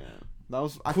 Kool-Aid Man. That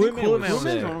was I Kool-Aid think Man was Kool-Aid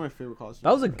Man is sick. one of my favorite costumes.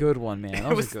 That was a good one, man.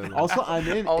 That was a good one. Also, I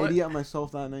made an All it- idiot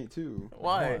myself that night too.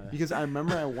 Why? Because I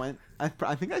remember I went. I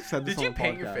think I said this Did on you the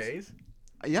paint your podcast. face?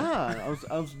 Yeah,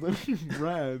 I was literally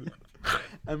red.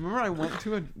 I remember I went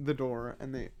to the door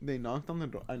and they knocked on the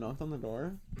door. I knocked on the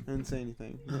door and didn't say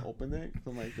anything. They opened it because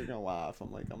I'm like, they're gonna laugh.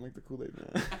 I'm like the Kool-Aid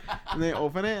Man. And they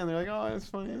open it and they're like, oh, it's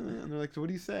funny. And they're like, so what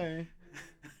do you say?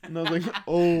 And I was like,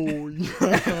 oh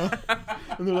yeah.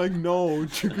 And they're like, no,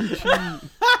 trick or treat.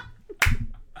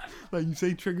 Like, you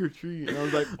say trick or treat. And I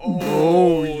was like,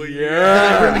 Oh, And I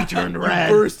yeah. really turned red.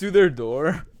 Burst through their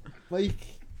door. Like,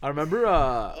 I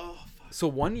remember. So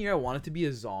one year I wanted to be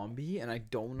a zombie, and I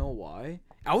don't know why.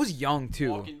 I was young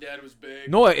too. Walking Dead was big.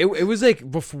 No, it was like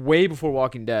way before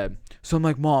Walking Dead. So I'm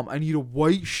like, Mom, I need a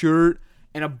white shirt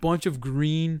and a bunch of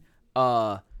green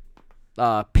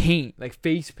paint, like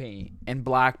face paint and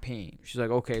black paint. She's like,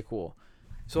 okay, cool.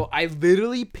 So I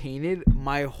literally painted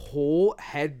my whole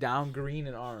head down green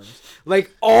and arms,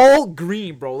 like all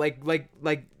green, bro, like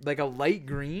a light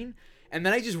green, and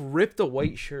then I just ripped a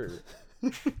white shirt.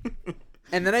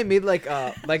 And then I made like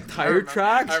tire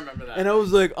tracks. I remember that. And I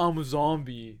was like, I'm a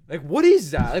zombie. Like, what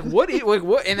is that? Like,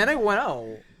 what? And then I went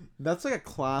out. that's like a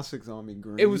classic zombie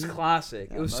green. It was classic.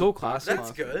 Yeah, it was that- so classic.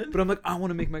 That's good. But I'm like, I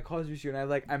want to make my costume this year.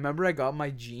 And I remember I got my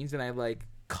jeans and I like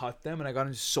cut them and I got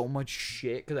in so much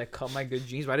shit because I cut my good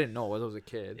jeans, but I didn't know as I was a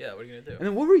kid. Yeah, what are you gonna do? And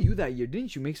then what were you that year?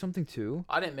 Didn't you make something too?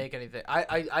 I didn't make anything.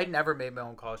 I never made my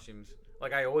own costumes.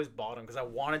 Like, I always bought them because I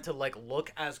wanted to like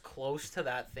look as close to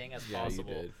that thing as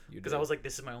possible. Because I was like,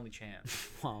 this is my only chance.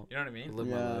 Wow. You know what I mean? Live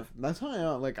my Yeah, life. that's how I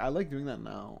like. I like doing that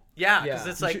now. Yeah, Yeah. because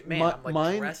it's You like, should- man, mi- I'm like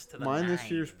mine, dressed to the mine this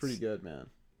year's nines. pretty good, man.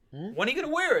 When are you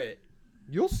gonna wear it?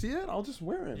 You'll see it. I'll just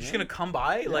wear it. You're just man. gonna come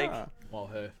by? Like, Yeah. Well,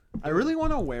 hey. I really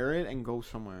want to wear it and go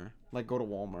somewhere, like go to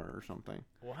Walmart or something.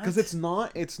 what? Because it's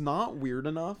not weird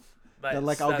enough that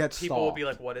like I'll that get people will be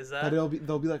stopped. like, what is that? that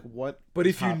they'll be like, what? But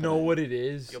is if you know happening? what it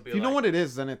is, You'll be If you know like, what it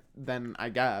is, then I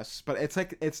guess. But it's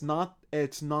like it's not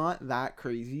that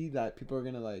crazy that people are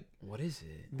gonna like. what is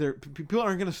it? People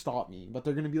aren't gonna stop me, but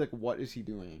they're gonna be like, what is he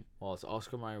doing? Well, it's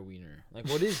Oscar Mayer Wiener. Like,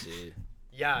 what is it?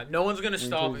 yeah, no one's gonna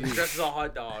stop me. until He dresses a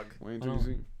hot dog. Wait Oh. until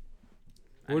you see.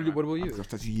 What about you?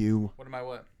 That's you. What am I?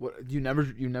 What? What you never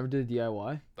did a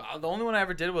DIY? The only one I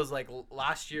ever did was like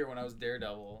last year when I was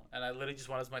Daredevil, and I literally just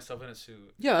wanted myself in a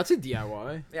suit. Yeah, that's a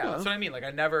DIY. Yeah, that's what I mean. Like,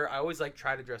 I always like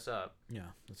try to dress up Yeah,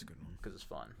 that's a good one. because it's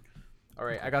fun. All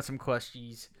right, I got some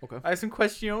questions. Okay. I have some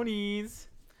questiones.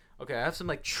 Okay, I have some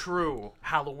like true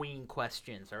Halloween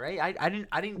questions. All right, I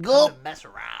didn't Go. come to mess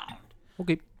around.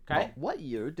 Okay. Okay. What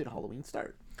year did Halloween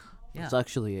start? Yeah. It's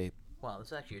actually a. Well,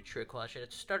 it's actually a trick question.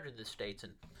 It started in the States,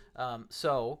 and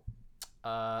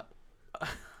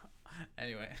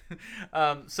anyway,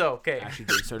 okay. Actually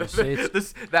did start in the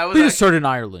States. That was They actually, just started in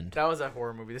Ireland. that was a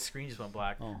horror movie. The screen just went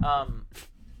black. Oh.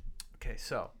 Okay,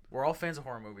 so we're all fans of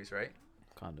horror movies, right?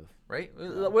 Kind of. Right?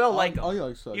 We all like them. I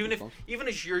like such Even if stuff. even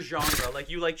if your genre, like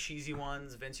you like cheesy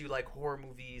ones, Vince, you like horror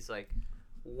movies, like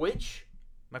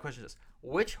my question is,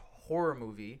 which horror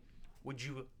movie would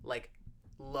you like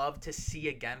love to see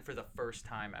again for the first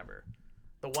time ever?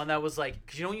 The one that was like,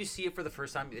 because you know when you see it for the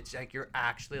first time, it's like you're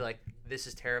actually like, this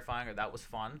is terrifying or that was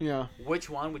fun. Yeah. Which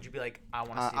one would you be like, I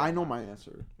want to see? I that know one? my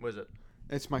answer. What is it?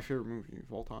 It's my favorite movie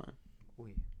of all time.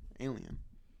 Wait. Alien.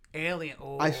 Alien.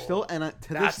 Oh. I still to this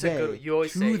That's a day, good- you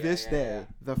always to say, yeah, this yeah, day, yeah.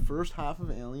 the first half of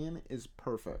Alien is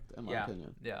perfect in my Yeah.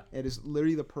 opinion. Yeah. It is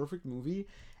literally the perfect movie,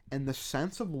 and the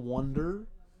sense of wonder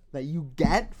that you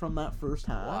get from that first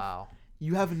half, Wow.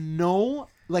 you have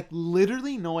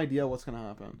literally no idea what's gonna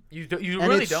happen. You And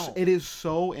really it's, don't. It is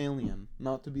so alien,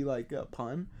 not to be like a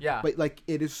pun. Yeah. But like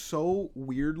it is so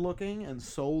weird looking and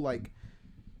so like,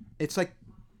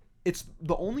 it's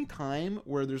the only time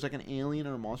where there's like an alien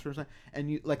or a monster or something,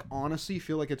 and you like honestly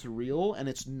feel like it's real and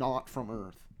it's not from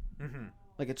Earth. Mm-hmm.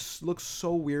 Like looks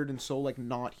so weird and so like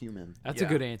not human. That's a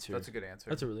good answer. That's a good answer.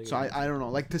 That's a really good So answer. I don't know,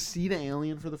 like to see the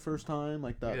alien for the first time,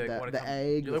 like You're like, when the it comes-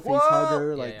 egg, you're the like, face "Whoa!" hugger,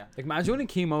 Yeah, like yeah. Like, imagine when it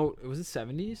came out. It was it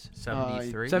 70s?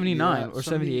 73. 79 or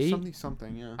 78?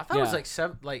 something, yeah. I thought it was Yeah.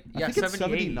 like I think it's 78.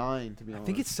 79 to be honest. I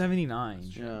think it's 79.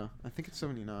 Yeah, I think it's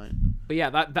 79. But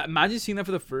yeah, that imagine seeing that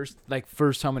for the first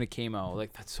time when it came out.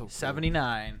 Like, that's so cool.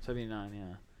 79. 79,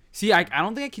 yeah. See, I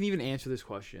don't think I can even answer this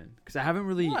question because I haven't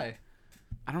really. Why?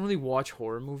 I don't really watch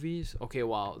horror movies. Okay,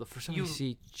 wow. The first time You- I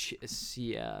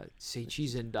say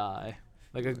cheese and die,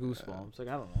 like a goosebumps. Like,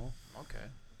 I don't know. Okay.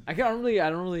 I don't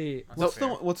really. That's What's fair.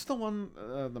 what's the one?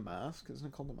 The Mask, isn't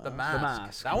it called the Mask? The Mask.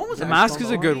 Mask. That one was The actually Mask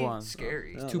is a good really one.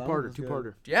 Scary. Yeah, that one Two-parter. was good.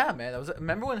 Two-parter. Yeah, man. That was.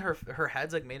 Remember when her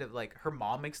head's like made of like her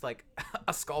mom makes like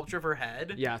a sculpture of her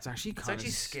head. Yeah, it's actually It's kind of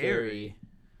actually scary.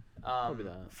 Probably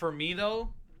that. For me though,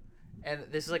 and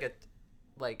this is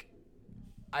like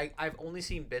I've only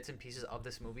seen bits and pieces of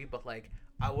this movie, but like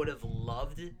I would have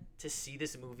loved to see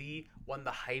this movie when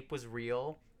the hype was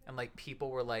real and like people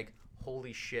were like,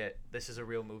 "Holy shit, this is a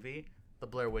real movie." The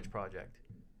Blair Witch Project.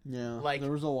 Yeah, Like,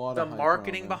 there was a lot The of hype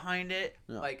marketing around behind it,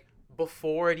 Yeah. like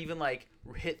before it even like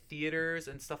hit theaters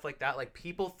and stuff like that, like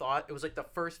people thought it was like the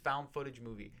first found footage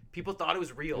movie. People thought it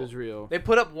was real. It was real. They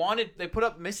put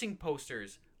up missing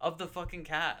posters of the fucking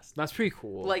cast. That's pretty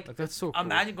cool. Like, that's so cool.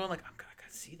 Imagine going like, I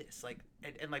gotta see this. Like,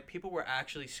 and like people were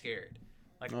actually scared.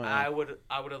 Like, Oh, yeah.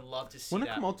 I would have loved to see When it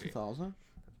that come out, movie. 2000.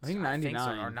 I think so,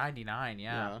 99. or 99,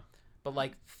 yeah. But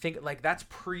like think like that's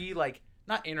pre like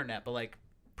not internet, but like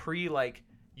pre like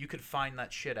you could find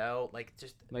that shit out like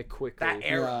just Like quickly. that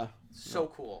era. Yeah. So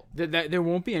cool. There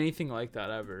won't be anything like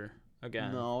that ever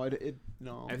again. No,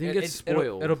 no. I think it's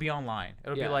spoiled. It'll be online.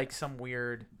 It'll Yeah. be like some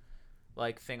weird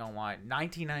like thing online.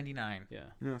 1999. Yeah,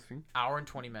 Yeah, see? Hour and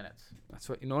 20 minutes. that's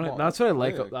what you know. What Well, that's what I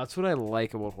like. quick. That's what I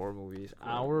like about horror movies.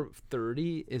 Hour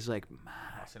 30 is like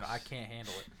max. I can't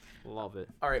handle it. Love it.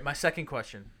 All right, my second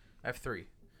question. I have 3.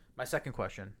 My second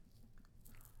question.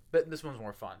 But this one's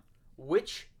more fun.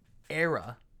 Which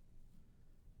era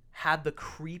had the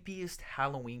creepiest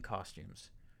Halloween costumes?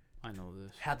 I know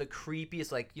this. Had the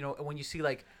creepiest, like, you know, when you see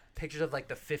like pictures of like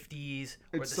the 50s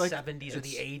or It's the like- 70s or the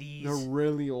it's- 80s. The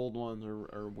really old ones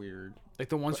are weird. Like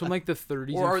the ones from like the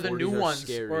 30s Or and the 40s new are ones,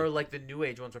 scary. or like the new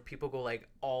age ones where people go like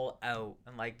all out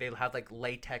and like they'll have like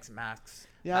latex masks.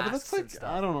 Yeah, but masks that's and like, stuff.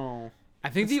 I don't know. I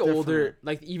think It's the older, different.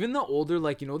 like even the older,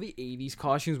 like you know the '80s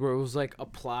costumes where it was like a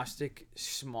plastic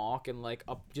smock and like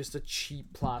just a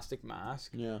cheap plastic mask.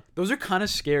 Yeah. Those are kind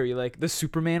of scary. Like the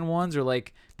Superman ones are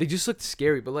like they just look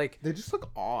scary, but like. They just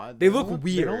look odd. They don't look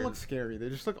They don't weird. look scary. They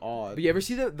just look odd. But you ever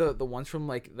see the ones from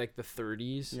like the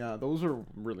 30s? Yeah, those are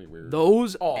really weird.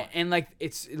 Those Oh. and like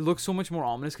it looks so much more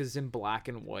ominous because it's in black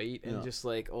and white and Yeah. just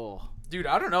like Dude,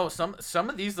 I don't know. Some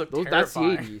of these look that's the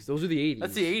terrifying. 80s. Those are the 80s.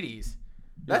 That's the 80s.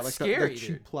 Yeah, That's like scary, that cheap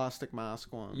dude. plastic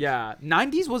mask one. Yeah,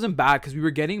 90s wasn't bad because we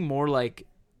were getting more like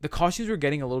the costumes were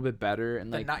getting a little bit better and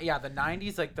like The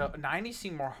 90s, like the 90s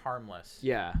seem more harmless.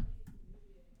 yeah.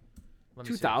 Let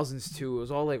me see. 2000s too. It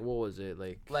was all like what was it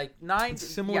like? Like 90s. It's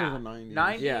similar to the 90s.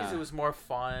 90s, Yeah. it was more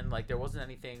fun. Like there wasn't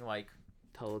anything like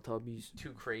Teletubbies.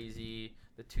 too crazy.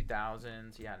 The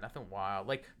 2000s, yeah, nothing wild.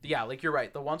 Like yeah, like you're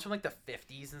right. The ones from like the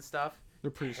 50s and stuff,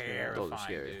 They're pretty scary. terrifying, Those are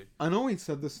scary. dude. I know we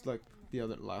said this like the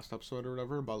last episode or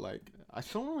whatever, but like I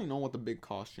still don't really know what the big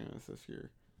costume is this year.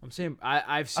 I'm saying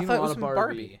I've seen I a thought it lot was of from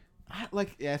Barbie.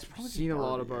 Yeah, it's probably just Seen a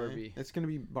lot of eh? Barbie. It's gonna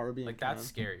be Barbie. Like and that's Ken.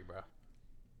 scary, bro.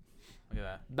 Look at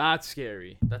that. That's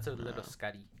scary. That's a little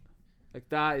scary. Like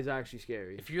that is actually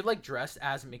scary. If you're like dressed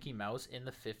as Mickey Mouse in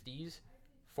the 50s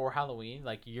for Halloween,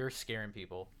 like you're scaring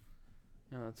people.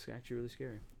 Yeah, that's actually really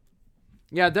scary.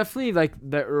 Yeah, definitely like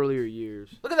the earlier years.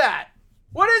 Look at that.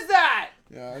 What is that?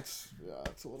 Yeah, it's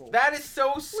a little. That is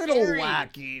so scary.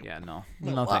 wacky. Yeah, no.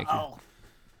 No, thank you. Oh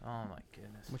my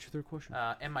goodness. What's your third question?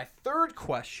 And my third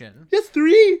question. It's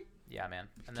 3. Yeah, man.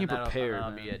 And Came prepared,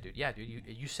 that'll be man. it, dude. Yeah, dude.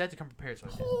 You said to come prepared, so I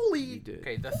did. You Holy. did.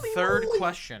 Okay, the Holy third moly.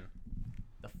 question.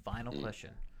 The final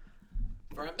question.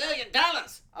 For $1 million.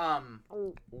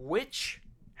 Which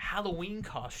Halloween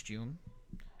costume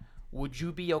would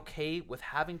you be okay with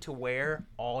having to wear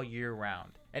all year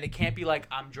round? And it can't be like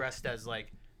I'm dressed as like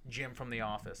Jim from The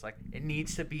Office. Like it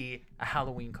needs to be a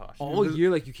Halloween costume. All year,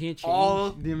 like you can't change. All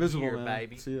The Invisible year, Man.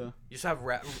 baby. See ya. You just have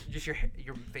just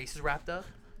your face is wrapped up.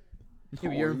 Yeah,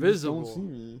 but No, you're you just don't invisible. see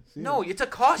me. See No, ya. it's a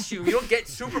costume. You don't get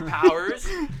superpowers.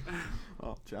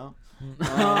 Oh, ciao.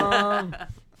 Trying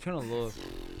to look.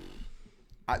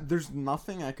 There's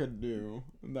nothing I could do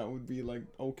that would be like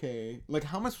okay. Like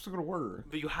how am I supposed to go to work?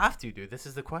 But you have to, dude. This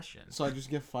is the question. So I just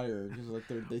get fired because like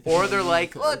they think Or I'm they're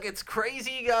like, military. look, it's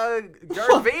crazy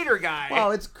Darth Vader guy.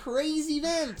 Wow, it's crazy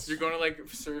Vince. You're going to like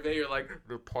survey. You're like,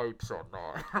 the pipes are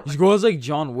not. You go as like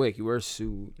John Wick. You wear a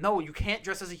suit. No, you can't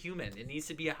dress as a human. It needs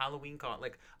to be a Halloween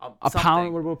like A something. Power.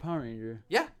 What about Power Ranger?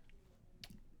 Yeah.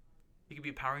 You could be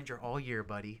a Power Ranger all year,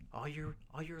 buddy. All year.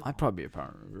 I'd probably be a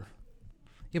Power Ranger.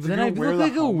 Yeah, but You're then gonna I'd wear look the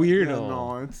like a helmet. weirdo. Yeah,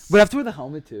 no, it's. But I have to wear the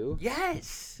helmet too.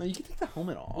 Yes. No, you can take the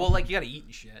helmet off. Well, like you gotta eat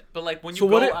and shit. But like when you So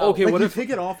go what if- out, okay, like what you if- take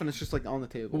it off and it's just like on the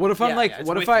table. What if I'm Yeah, like? yeah, it's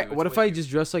what if with I? you, What it's if I with you. just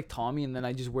dress like Tommy and then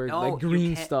I just wear no, like you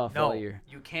green can't- stuff no, all year?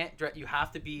 You can't dress. You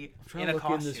have to be I'm trying in to a look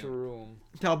in this costume. room.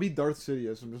 Okay, I'll be Darth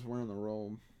Sidious. I'm just wearing the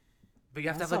robe. But you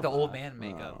have to have That's like the not old bad.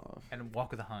 man makeup and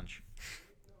walk with a hunch.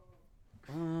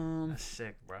 That's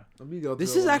sick, bro. That'd be Godzilla.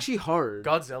 This is actually hard.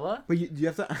 Godzilla? But you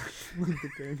have to like the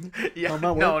thing. Yeah.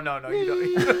 Combat No, work? you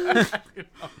don't.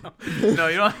 No,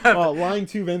 you don't have. Oh, lying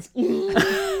to Vince.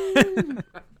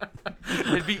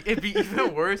 It'd be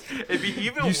even worse. It'd be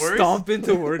even You worse. stomp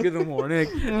into work in the morning.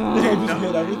 Just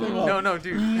made everything up. No,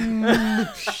 dude.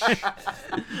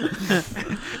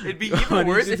 It'd be I even need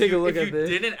worse to if take a you, look if at you this.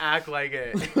 didn't act like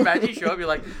it. Imagine you show up, you're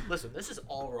like, listen, this is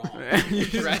all wrong. You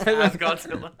dress as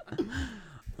Godzilla.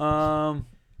 I'm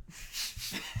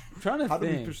trying to How do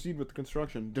we think. proceed with the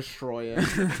construction? Destroy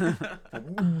it.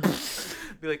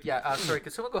 Be like, yeah, sorry,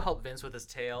 could someone go help Vince with his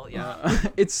tail? Yeah.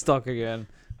 It's stuck again.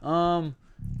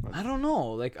 I don't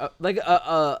know. Like a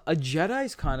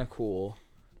Jedi's kind of cool,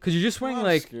 cause you're just wearing Not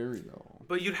like. scary though.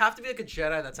 But you'd have to be like a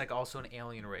Jedi that's like also an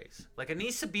alien race. Like it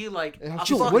needs to be like. It has a to be-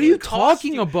 Joe, fucking what are you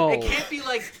talking costume. about? It can't be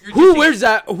like. You're Who just wears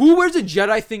that? Who wears a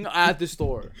Jedi thing at the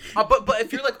store? But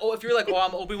if you're like,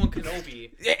 I'm Obi-Wan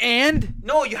Kenobi. And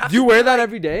No, you have. do you to wear be that like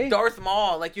every day? Darth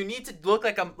Maul, like you need to look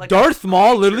like I'm like. Darth a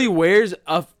Maul creature. literally wears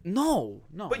a no.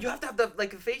 But you have to have the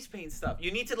like the face paint stuff.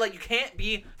 You need to like you can't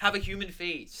have a human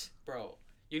face, bro.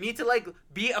 You need to like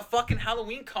be a fucking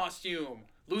Halloween costume,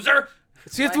 loser.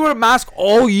 So you have to wear a mask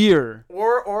all year.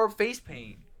 Or face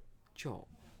paint. Joe,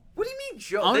 What do you mean,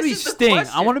 Joe? I want to This be is the Sting. I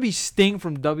question. want to be Sting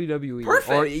from WWE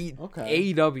Perfect. or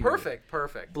Okay. AEW.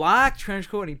 Perfect. Black trench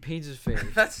coat and he paints his face.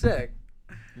 That's sick.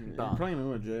 You're Done. probably gonna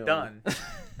go to jail. Done.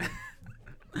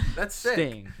 That's sick.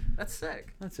 Sting. That's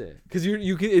sick. That's it. Cause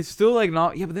you can. It's still like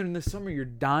not. Yeah, but then in the summer you're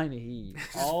dying to heat.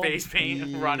 I'll Face paint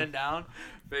be- running down.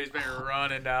 Face paint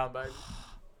running down, baby.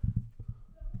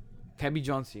 Can I be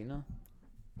John Cena?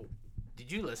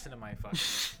 Did you listen to my fucking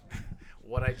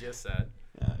what I just said?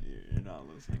 Yeah, you're not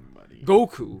listening, buddy.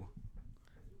 Goku.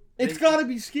 It's gotta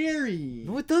be scary.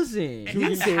 No, it doesn't. And Can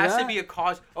we it say has that? to be a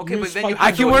cause. Okay, You're but then you spike- have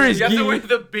I to can go- wear his You have to gi. wear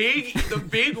the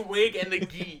big wig and the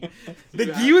gi. The You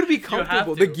gi have- would be you have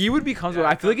comfortable. to. The gi would be comfortable. Yeah,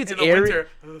 I feel like it's in the airy. winter.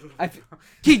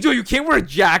 Okay, Joe, you can't wear a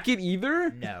jacket either.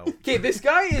 No. Okay, this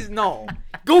guy is no.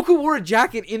 Goku wore a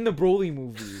jacket in the Broly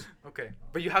movie Okay,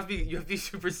 but you have to be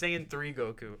Super Saiyan 3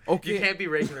 Goku. Okay. You can't be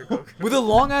regular Goku. with a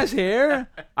long ass hair.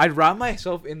 I'd wrap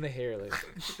myself in the hair like.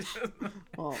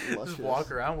 Oh, Just luscious.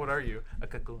 walk around. What are you? A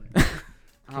cocoon. Okay,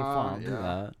 fine, I'll do yeah.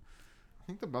 that. I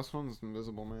think the best one is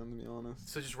Invisible Man, to be honest.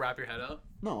 So just wrap your head up.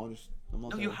 No, I'm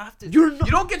not No, there. you have to. You're not-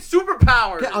 You don't get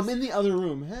superpowers. Yeah, I'm in the other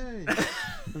room. Hey.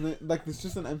 And then, like, it's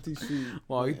just an empty seat.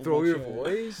 Wow, you in throw my your chair.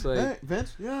 voice like. Hey,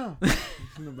 Vince? Yeah.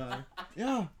 In the back.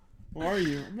 Yeah. Where are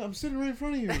you? I'm sitting right in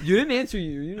front of you. You didn't answer.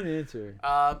 You didn't answer.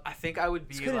 I think I would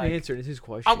be Just couldn't like. answer. This is his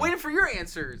question. I'm waiting for your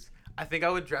answers. I think I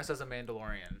would dress as a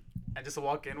Mandalorian and just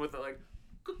walk in with like,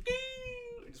 cookie.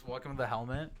 Just walk in with a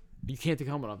helmet. You can't take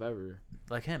helmet off ever.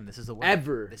 Like him. This is the way.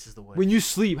 Ever. This is the way. When you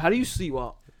sleep, how do you sleep?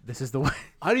 Well, This is the way.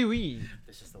 how do you eat?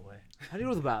 This is the way. How do you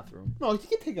go to the bathroom? No, you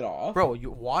can take it off. Bro,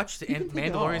 you watch the You can take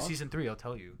it Mandalorian off. season 3. I'll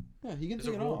tell you. Yeah, he can There's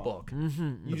take a it rule off. book.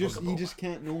 Mm-hmm. You just book.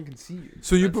 can't. No one can see you.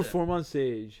 So you That's it. perform on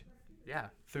stage. Yeah.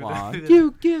 Through Wow. the,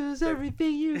 You give us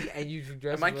everything you and you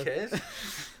dress Am I up as- Kiss?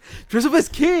 Dress up as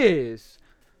Kiss.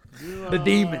 The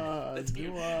demon. That's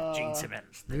you. Gene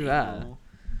Simmons. Do that. No,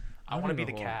 I want to be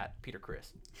don't the know. cat. Peter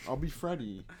Chris. I'll be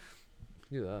Freddy.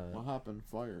 Do What that. happened?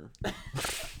 Fire.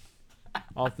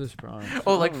 Optimus Prime.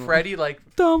 Oh, like I don't know. Freddy,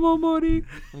 like Tomo Mori.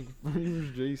 Like Freddy was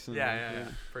Jason. yeah.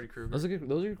 Freddy Krueger. Those are good.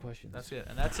 Those are good questions. That's it,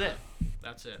 and that's it.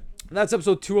 That's it. And that's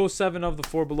episode 207 of the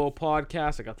Four Below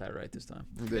podcast. I got that right this time.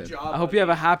 We Good did. job. I hope you have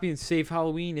a happy and safe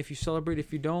Halloween. If you celebrate,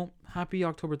 if you don't, happy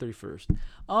October 31st.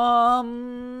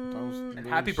 And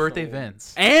happy birthday,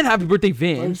 Vince. And happy birthday,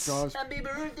 Thanks, Vince. guys. Happy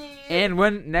birthday. And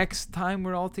when next time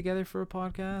we're all together for a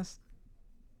podcast,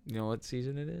 you know what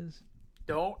season it is?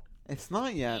 Don't. It's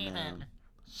not yet, man.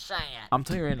 I'm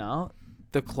telling you right now,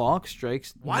 the clock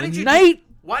strikes Why did you? midnight.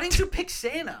 Why didn't you pick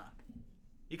Santa?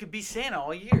 You could be Santa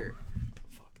all year.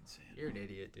 Fucking Santa. You're an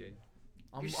idiot, dude.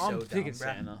 I'm You're so thinking dumb,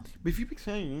 bruh. Santa. But if you pick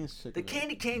Santa, you're gonna sick The of it.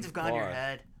 candy canes have gone to your Why?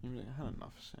 head. You're like, I had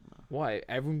enough of Santa. Why?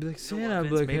 Everyone be like You know Santa. what, I'd be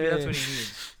Vince? like, Maybe that's hey. what he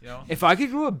needs. You know. If I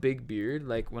could grow a big beard,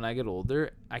 like when I get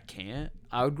older, I can't.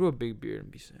 I would grow a big beard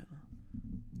and be Santa.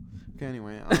 Okay,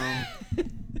 anyway.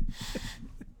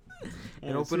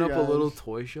 And Alright, see open you up a little guys.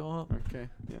 toy shop Okay,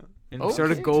 yeah. and Okay.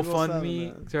 start a 207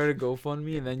 GoFundMe. then. Start a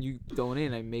GoFundMe, and then you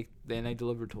donate. And then I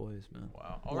deliver toys, man.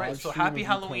 Wow. All right. Live So stream happy of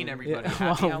Halloween, Ukraine. everybody.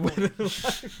 Yeah. Happy Halloween.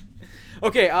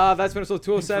 Okay, that's been episode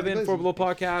 207, Busy. Four Below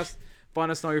Podcast.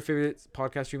 Find us on all your favorite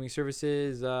podcast streaming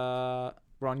services.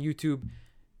 We're on YouTube,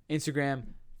 Instagram,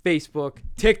 Facebook,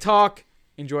 TikTok.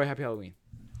 Enjoy. Happy Halloween.